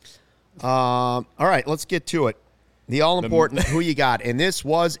 All right, let's get to it. The all-important who you got, and this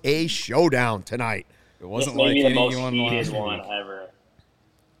was a showdown tonight. It wasn't like any the most one heated one ever.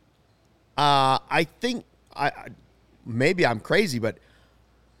 I think maybe I'm crazy, but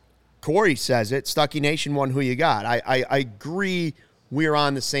Corey says it. Stucky Nation won. Who you got? I agree. We're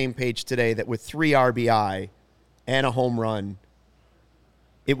on the same page today that with 3 RBI and a home run,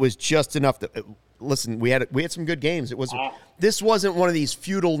 it was just enough to listen. We had some good games. This wasn't one of these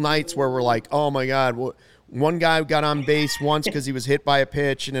feudal nights where we're like, oh my God, one guy got on base once because he was hit by a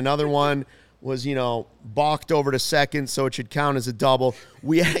pitch, and another one was, balked over to second, so it should count as a double.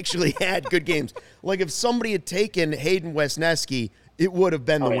 We actually had good games. Like, if somebody had taken Hayden Wesneski, it would have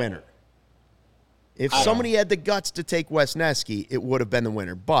been the winner. If somebody had the guts to take Wesneski, it would have been the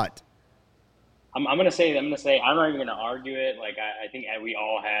winner. But I'm gonna say I'm not even gonna argue it. Like, I think we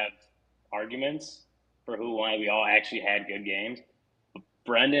all have arguments for who won. We all actually had good games. But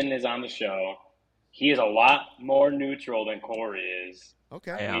Brendan is on the show. He is a lot more neutral than Corey is.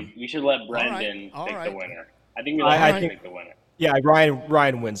 Okay. We should let Brendan pick the winner. I think we pick the winner. Yeah,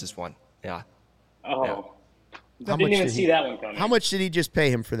 Ryan wins this one. Yeah. Oh. Yeah. I didn't even see that one coming. How much did he just pay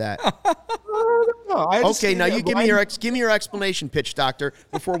him for that? Okay, now you give me your explanation pitch, Doctor,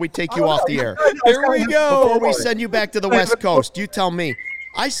 before we take you off the air. Here we go. Before we send you back to the West Coast, you tell me.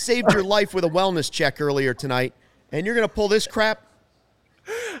 I saved your life with a wellness check earlier tonight, and you're going to pull this crap?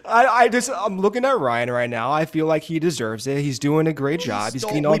 I'm looking at Ryan right now. I feel like he deserves it. He's doing a great job. He's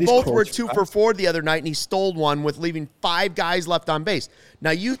getting all these quotes. We both were 2 for 4 the other night, and he stole one with leaving 5 guys left on base.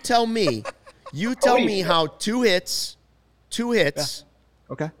 Now you tell me, how 2 hits. Yeah.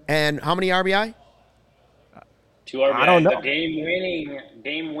 Okay. And how many RBI? 2 RBI. I don't know. The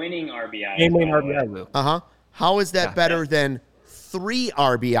game-winning RBI. Game-winning RBI, Lou. How is that better than 3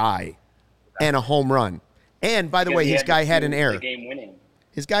 RBI and a home run? And by the way, his guy had an error. Game-winning.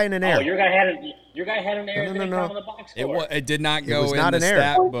 His guy had an error. Oh, your guy had an error. No. On the box score. It did not go in not the an error.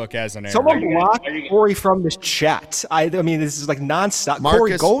 stat book as an error. Someone blocked Corey from this chat. I mean, this is like nonstop.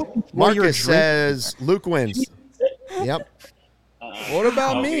 Corey, go. Marcus says Luke wins. Yep. What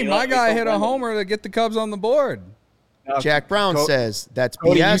about me? My guy hit a homer to get the Cubs on the board. Jack Brown says that's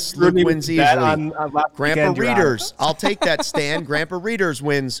BS. Luke wins easily. Grandpa Readers, I'll take that, Stan. Grandpa Readers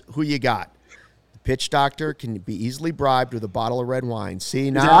wins. Who you got? The pitch doctor can be easily bribed with a bottle of red wine.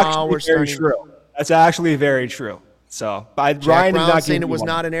 See, now we're starting. True. That's actually very true. So, Jack Ryan Brown is not saying it was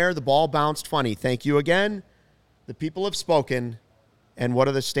not an error. The ball bounced funny. Thank you again. The people have spoken. And what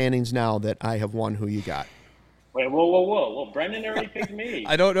are the standings now that I have won? Who you got? Wait, whoa. Brendan already picked me.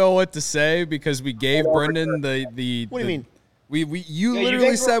 I don't know what to say because we gave Brendan the What do you mean? You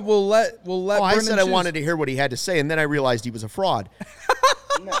literally said we'll let Brendan I said choose. I wanted to hear what he had to say, and then I realized he was a fraud.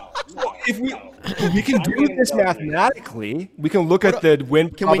 No. If we can do this mathematically, we can look at the win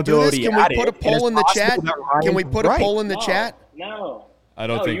Can we do this? probability. Can we put a poll in the chat? Can we put a poll in the chat? No. I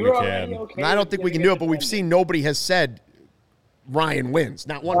don't think we can. And I don't think we can do it, but we've seen nobody has said Ryan wins.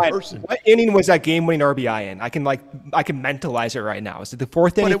 Not one person. What inning was that game-winning RBI in? I can mentalize it right now. Is it the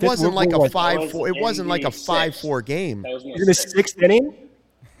 4th inning? But it wasn't like a 5-4. It wasn't like a 5-4 game. That was in the 6th inning.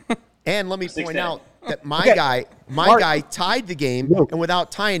 And let me point out that my guy tied the game, and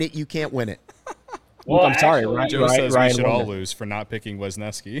without tying it, you can't win it. Well, I'm sorry, actually, Joe says Ryan we should won all it. lose for not picking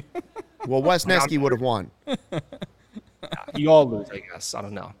Wesneski. Well, Wesneski would have won. You all lose, I guess. I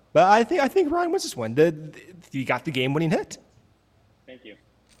don't know, but I think Ryan wins this one. He got the game-winning hit. Thank you.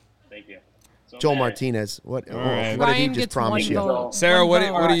 So Joel Martinez, what did he Ryan just gets promise one you? vote. Sarah, One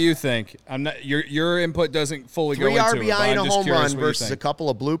what vote. do you think? I'm not your input doesn't fully 3 go into it. RBI but and a I'm just home curious run what you versus a think. couple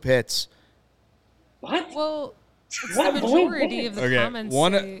of bloop hits. What? Well, it's the majority of the comments.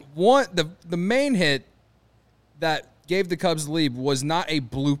 The main hit that gave the Cubs the lead was not a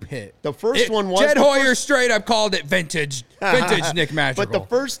bloop hit. The first one was Jed Hoyer straight up called it vintage Nick Madrigal. But the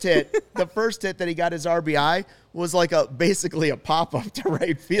first hit that he got his RBI was like basically a pop-up to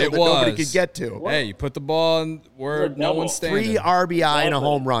right field nobody could get to. Hey, you put the ball in where no one's standing. 3 RBI and a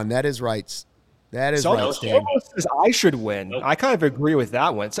home run. That is right. That is right, Stan. Says I should win. I kind of agree with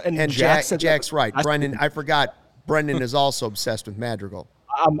that one. And Jack's right. Brendan, I forgot. Brendan is also obsessed with Madrigal.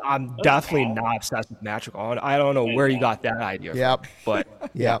 I'm definitely not obsessed with Madrigal. I don't know where you got that idea from. But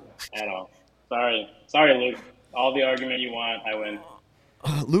yep. I know. Sorry, Luke. All the argument you want, I win.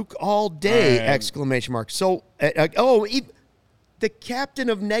 Luke all day, exclamation mark. So, the captain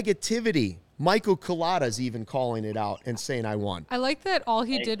of negativity, Michael Collada's even calling it out and saying I won. I like that all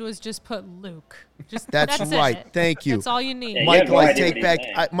he did was just put Luke. That's right. It. Thank you. That's all you need. Michael,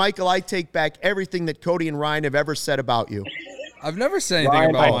 I take back everything that Cody and Ryan have ever said about you. I've never said anything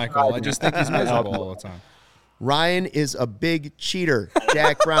about Michael. I just think he's miserable all the time. Ryan is a big cheater.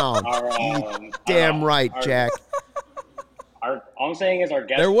 Jack Brown. Damn right, Jack. All I'm saying is our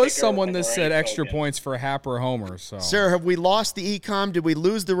guest. There was someone that said extra points for Hap or Homer. So, sir, have we lost the e-com? Did we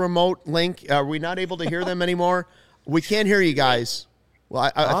lose the remote link? Are we not able to hear them anymore? We can't hear you guys.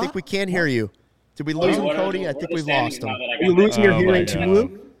 Well, I think we can't hear you. Did we lose them, Cody? I think we lost them. Are you losing your hearing too,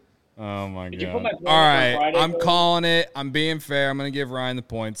 Luke? Oh, my God. All right, I'm calling it. I'm being fair. I'm going to give Ryan the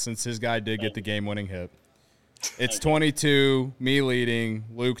points since his guy did get the game-winning hit. It's 22, me leading,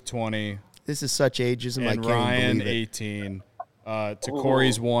 Luke 20. This is such ageism. And Ryan 18. To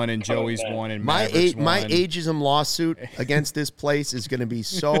Corey's 1 and Joey's 1 and Maverick's 1. My ageism lawsuit against this place is going to be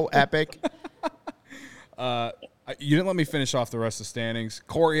so epic. You didn't let me finish off the rest of the standings.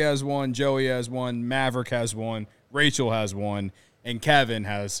 Corey has 1, Joey has 1, Maverick has 1, Rachel has 1, and Kevin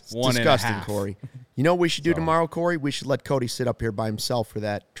has 1 and a half. Disgusting, Corey. You know what we should do tomorrow, Corey? We should let Cody sit up here by himself for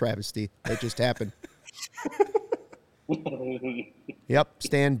that travesty that just happened. Yep,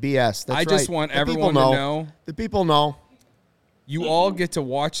 Stan BS. That's I just want everyone to know. The people know. You all get to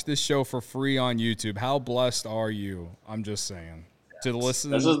watch this show for free on YouTube. How blessed are you? I'm just saying. To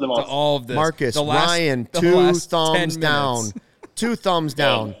listen to all of this. Marcus, Ryan, 2 thumbs down. 2 thumbs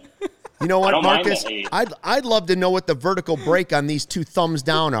down. You know what, Marcus? I'd love to know what the vertical break on these 2 thumbs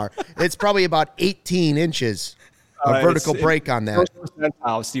down are. It's probably about 18 inches of vertical break on that.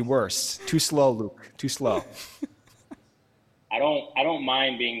 It's the worst. Too slow, Luke. Too slow. I don't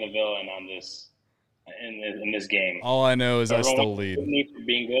mind being the villain on this in this game. All I know is I still lead. For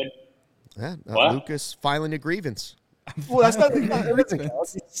being good. Yeah, Lucas filing a grievance. Well, that's not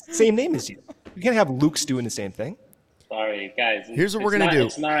it's the same name as you. You can't have Luke's doing the same thing. Sorry, guys. Here's what we're going to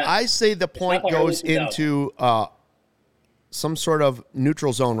do. I say the point goes into some sort of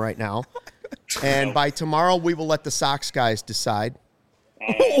neutral zone right now. And by tomorrow, we will let the Sox guys decide.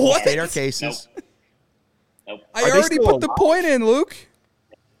 State our cases. Nope. I already put the point in, Luke.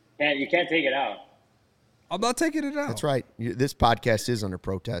 You can't take it out. I'm not taking it out. That's right. This podcast is under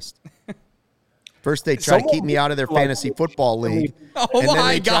protest. First, they try to keep me out of their fantasy football league. Oh,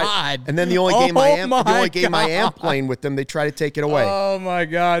 my God. And then the only game I am playing with them, they try to take it away. Oh, my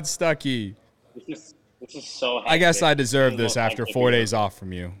God, Stuckey. This is so hectic. I guess I deserve this after 4 days off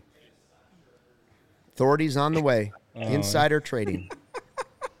from you. Authorities on the way. Insider trading.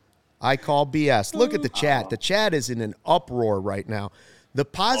 I call BS. Look at the chat. The chat is in an uproar right now. The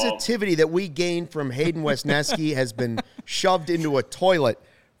positivity that we gained from Hayden Wesneski has been shoved into a toilet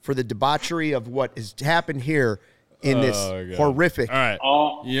for the debauchery of what has happened here in this horrific. All right.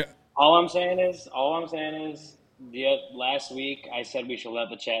 All I'm saying is, last week I said we should let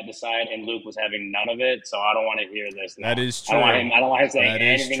the chat decide, and Luke was having none of it, so I don't want to hear this now. That is true. I don't want him saying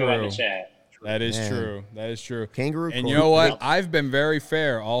anything about the chat. That is true. That is true. Kangaroo. And you know what? I've been very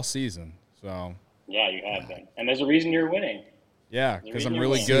fair all season. So. Yeah, you have been, and there's a reason you're winning. Yeah, because I'm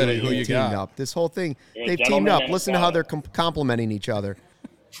really good at who you got. Up. This whole thing, they've teamed up. Listen to how they're complimenting each other.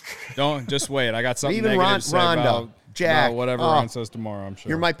 Don't just wait. I got something even negative to say about Jack. Whatever Ron says tomorrow, I'm sure.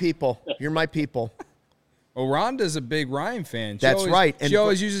 You're my people. You're my people. Well, Rhonda's a big Ryan fan. That's right. She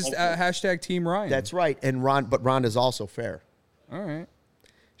always uses hashtag Team Ryan. That's right. And but Rhonda's also fair. All right.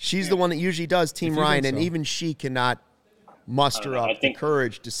 She's the one that usually does Team Ryan, and even she cannot muster up the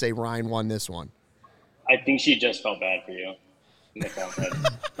courage to say Ryan won this one. I think she just felt bad for you. That's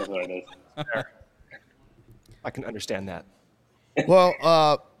what it is. I can understand that.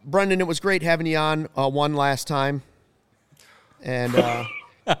 Well, Brendan, it was great having you on one last time. And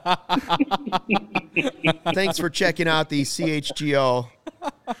thanks for checking out the CHGO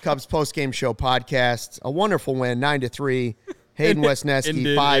Cubs postgame show podcast. A wonderful win, 9-3. Hayden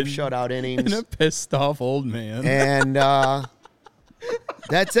Wesneski, 5 shutout innings. And a pissed off old man. And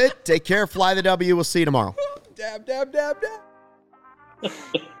that's it. Take care. Fly the W. We'll see you tomorrow. Dab, dab, dab, dab.